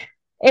mean,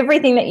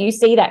 everything that you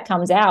see that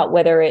comes out,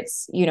 whether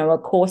it's a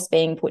course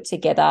being put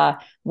together,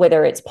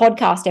 whether it's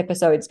podcast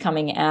episodes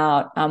coming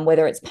out,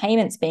 whether it's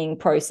payments being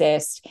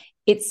processed,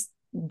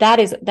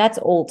 that's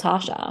all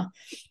Tasha.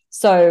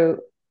 So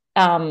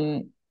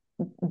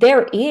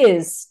there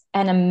is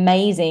an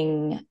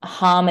amazing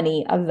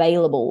harmony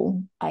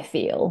available, I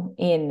feel,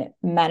 in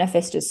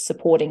manifestors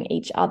supporting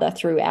each other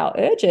through our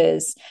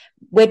urges.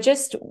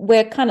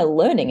 We're kind of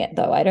learning it,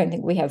 though. I don't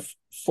think we have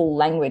full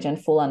language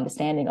and full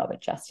understanding of it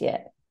just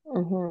yet.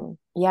 Mm-hmm.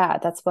 Yeah,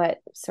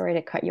 sorry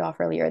to cut you off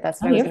earlier.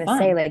 That's Oh, what I was you're going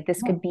to say. fine.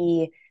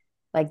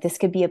 This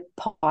could be a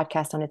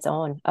podcast on its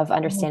own of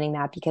understanding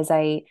that, because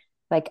I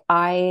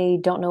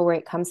don't know where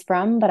it comes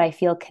from, but I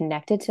feel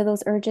connected to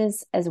those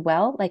urges as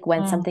well. Like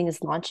when something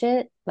is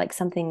launching,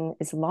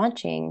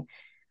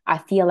 I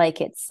feel like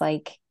it's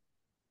like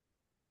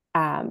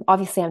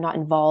obviously I'm not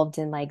involved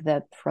in like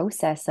the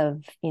process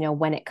of,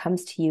 when it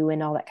comes to you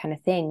and all that kind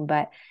of thing.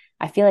 But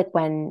I feel like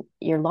when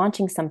you're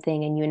launching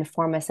something and you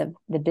inform us of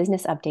the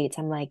business updates,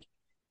 I'm like,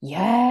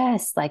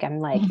 yes, like I'm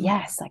like,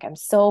 yes, like I'm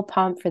so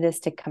pumped for this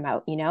to come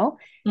out, And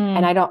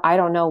Mm. I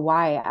don't know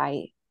why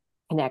I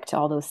connect to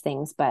all those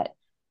things, but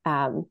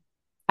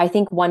I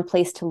think one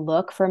place to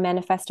look for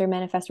manifest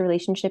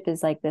relationship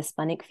is like the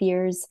splenic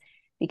fears,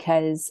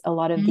 because a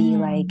lot of the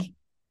like, Mm.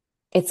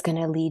 it's going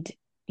to lead,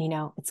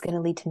 it's going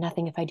to lead to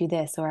nothing if I do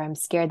this, or I'm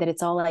scared that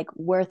it's all like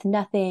worth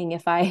nothing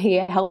if I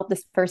help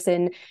this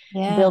person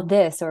Yeah. build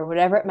this, or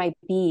whatever it might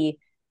be.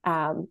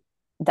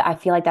 I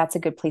feel like that's a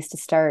good place to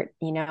start,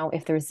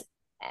 if there's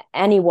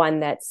anyone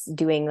that's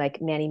doing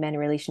like many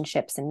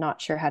relationships and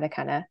not sure how to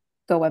kind of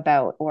go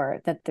about,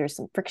 or that there's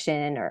some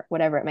friction or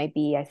whatever it might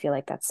be. I feel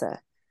like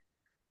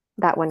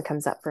that one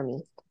comes up for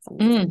me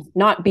sometimes. Mm.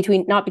 Not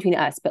between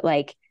us, but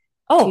like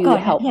Oh to God,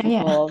 help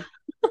yeah,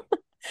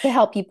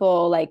 yeah.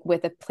 people like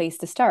with a place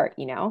to start,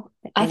 I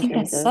in think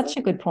terms that's of. such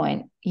a good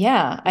point.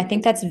 Yeah, I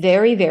think that's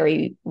very,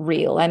 very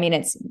real. I mean,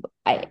 at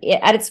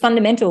its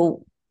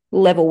fundamental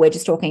level, we're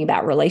just talking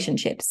about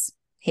relationships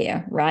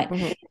here, right?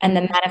 Mhm. And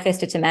the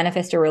manifestor to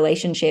manifestor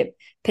relationship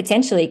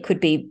potentially could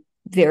be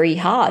very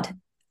hard,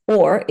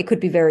 or it could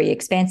be very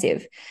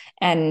expansive.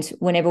 And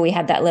whenever we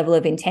have that level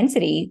of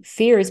intensity,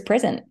 fear is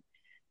present.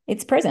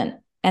 It's present.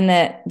 And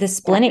the Yeah.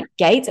 splenic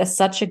gates are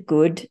such a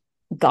good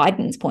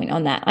guidance point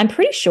on that. I'm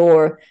pretty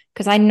sure,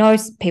 because I know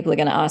people are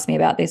going to ask me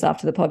about this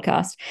after the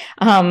podcast.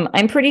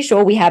 I'm pretty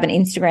sure we have an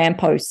Instagram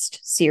post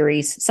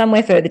series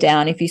somewhere further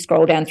down, if you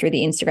scroll down through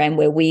the Instagram,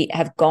 where we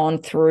have gone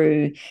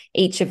through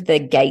each of the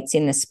gates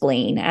in the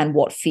spleen and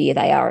what fear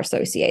they are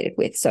associated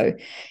with. So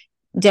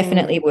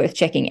definitely Mm. worth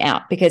checking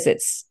out, because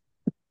it's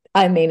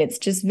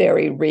just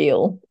very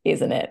real,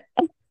 isn't it?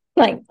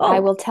 Like, I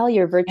oh, will tell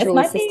your that's virtual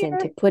my assistant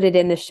to fear. put it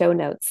in the show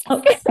notes.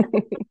 Okay.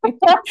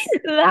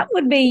 That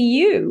would be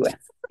you.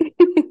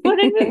 Put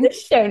it in the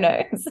show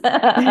notes.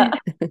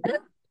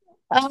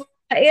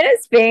 It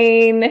has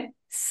been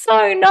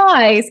so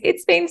nice.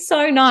 It's been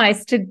so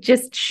nice to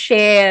just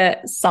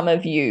share some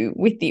of you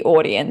with the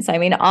audience. I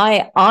mean,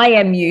 I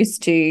am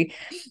used to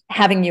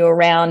having you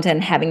around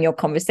and having your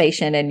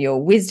conversation and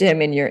your wisdom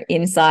and your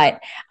insight.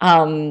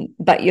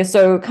 But you're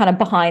so kind of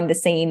behind the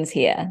scenes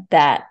here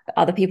that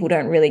other people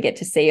don't really get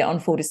to see it on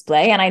full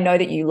display. And I know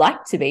that you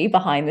like to be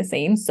behind the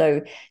scenes.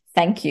 So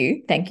thank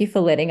you. Thank you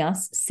for letting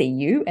us see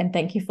you, and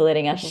thank you for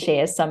letting us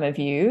share some of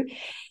you.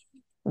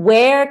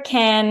 Where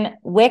can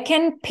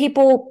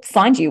people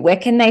find you? Where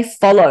can they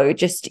follow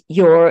just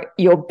your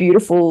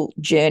beautiful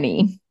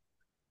journey?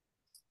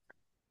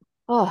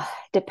 Oh,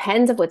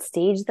 depends of what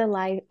stage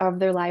of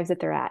their lives that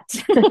they're at.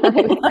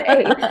 I would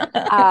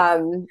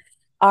say.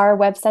 Our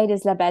website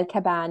is La Belle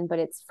Cabane, but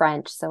it's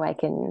French, so I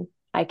can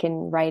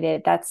write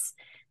it. That's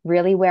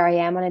really where I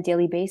am on a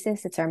daily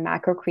basis. It's our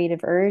macro creative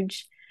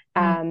urge.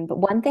 But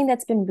one thing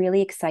that's been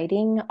really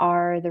exciting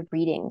are the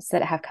readings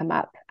that have come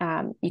up.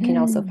 You can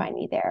also Mm. find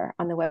me there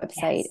on the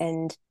website,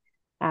 Yes.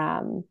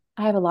 and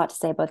I have a lot to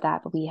say about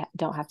that, but we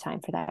don't have time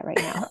for that right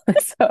now.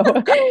 So,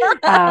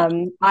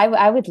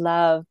 I would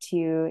love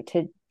to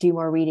do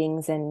more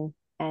readings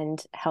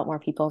and help more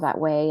people that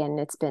way. And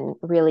it's been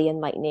really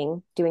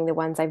enlightening doing the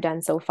ones I've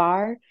done so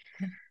far.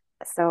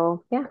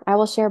 So yeah, I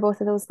will share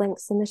both of those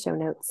links in the show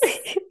notes.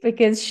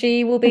 Because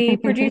she will be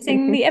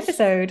producing the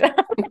episode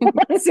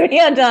once we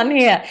are done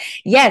here.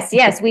 Yes,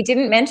 yes, we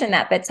didn't mention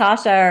that, but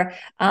Tasha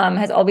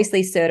has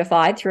obviously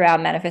certified through our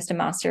Manifestor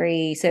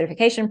Mastery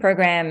certification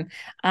program.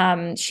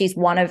 She's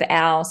one of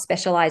our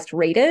specialized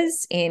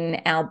readers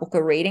in our book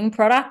a reading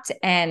product,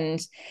 and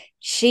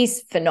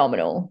she's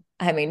phenomenal.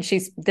 I mean,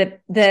 she's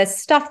the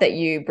stuff that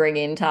you bring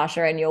in,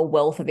 Tasha, and your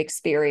wealth of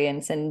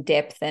experience and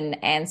depth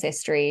and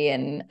ancestry.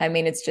 And I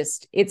mean, it's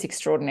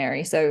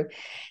extraordinary. So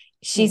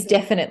she's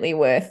definitely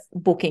worth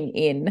booking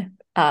in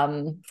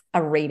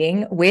a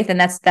reading with, and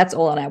that's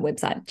all on our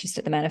website, just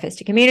at the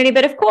Manifestor community.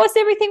 But of course,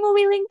 everything will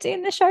be linked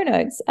in the show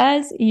notes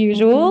as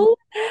usual.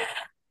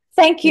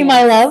 Thank you,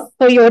 my Yes. love,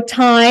 for your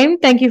time.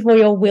 Thank you for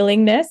your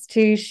willingness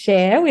to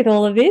share with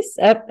all of this,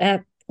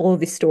 all of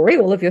this story,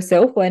 all of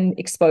yourself, and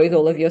expose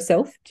all of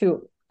yourself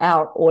to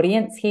our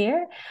audience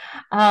here.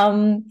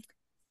 Um,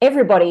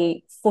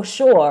 Everybody, for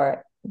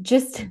sure,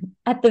 just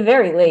at the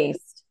very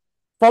least,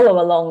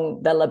 follow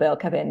along the La Belle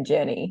Cabane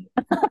journey.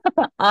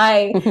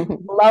 I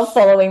love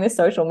following the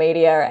social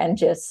media and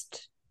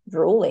just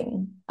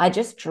drooling. I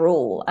just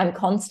drool. I'm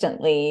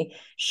constantly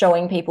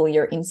showing people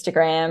your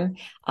Instagram.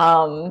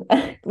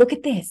 Look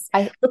at this.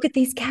 I Look at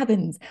these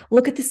cabins.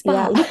 Look at the spa.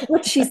 Yeah. Look at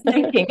what she's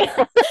thinking.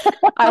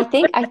 I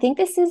think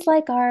this is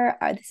like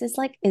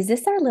is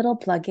this our little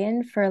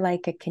plug-in for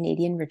like a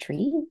Canadian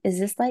retreat? Is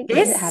it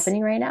This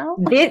happening right now?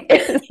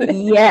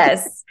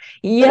 Yes,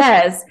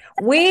 yes.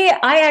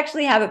 I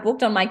actually have it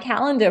booked on my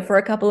calendar for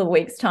a couple of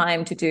weeks'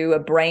 time to do a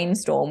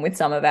brainstorm with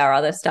some of our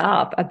other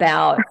staff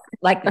about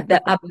like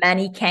a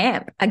mani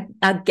camp,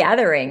 a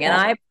gathering. And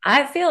Yeah.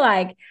 I feel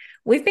like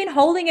we've been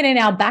holding it in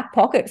our back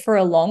pocket for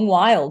a long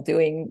while,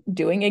 doing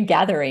a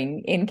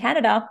gathering in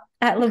Canada.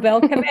 at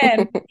LaBelle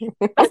Command.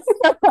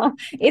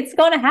 It's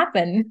going to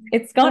happen.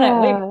 It's going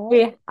to,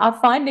 we are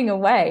finding a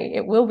way.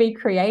 It will be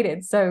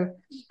created. So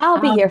I'll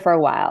be here for a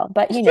while,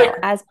 but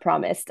as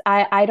promised,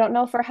 I don't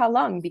know for how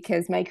long,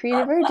 because my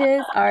creative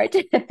urges are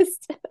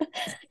just,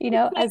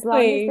 as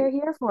long as they're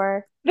here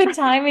for. The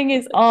timing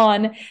is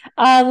on.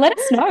 Let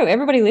us know,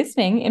 everybody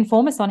listening,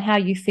 inform us on how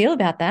you feel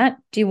about that.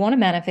 Do you want to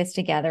manifest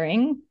a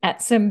gathering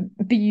at some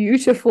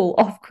beautiful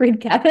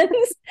off-grid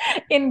cabins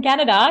in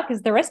Canada?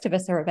 Because the rest of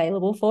us are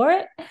available for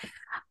it.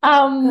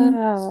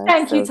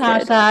 Thank you,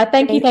 Tasha.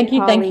 Thank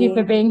you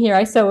for being here.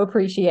 I so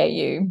appreciate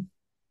you.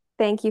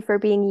 Thank you for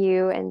being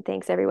you, and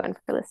thanks everyone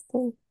for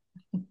listening.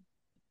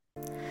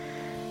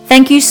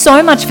 Thank you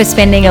so much for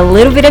spending a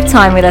little bit of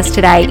time with us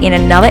today in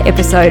another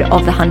episode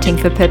of the Hunting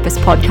for Purpose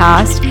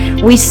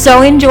podcast. We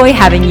so enjoy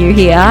having you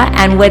here,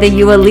 and whether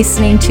you are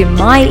listening to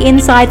my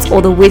insights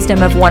or the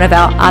wisdom of one of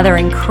our other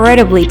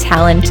incredibly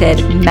talented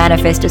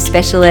manifestor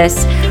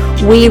specialists,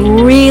 we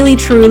really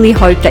truly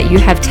hope that you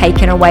have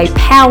taken away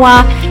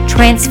power,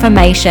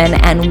 transformation,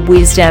 and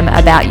wisdom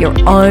about your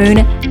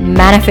own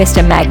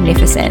manifestor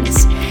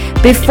magnificence.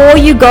 Before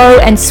you go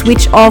and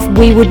switch off,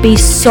 we would be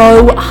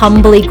so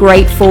humbly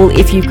grateful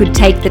if you could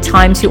take the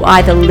time to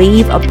either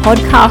leave a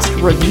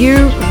podcast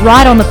review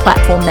right on the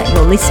platform that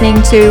you're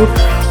listening to,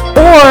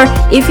 or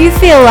if you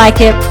feel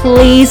like it,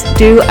 please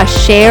do a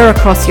share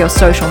across your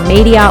social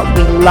media.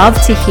 We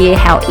love to hear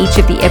how each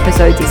of the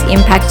episodes is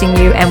impacting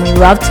you, and we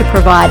love to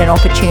provide an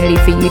opportunity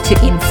for you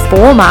to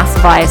inform us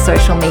via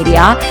social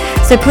media.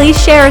 So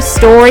please share a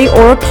story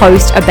or a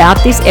post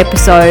about this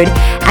episode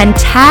and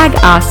tag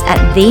us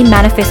at The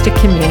Manifestor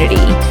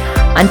Community.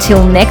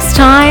 Until next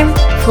time,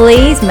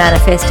 please,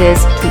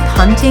 manifestors, keep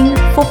hunting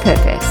for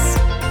purpose.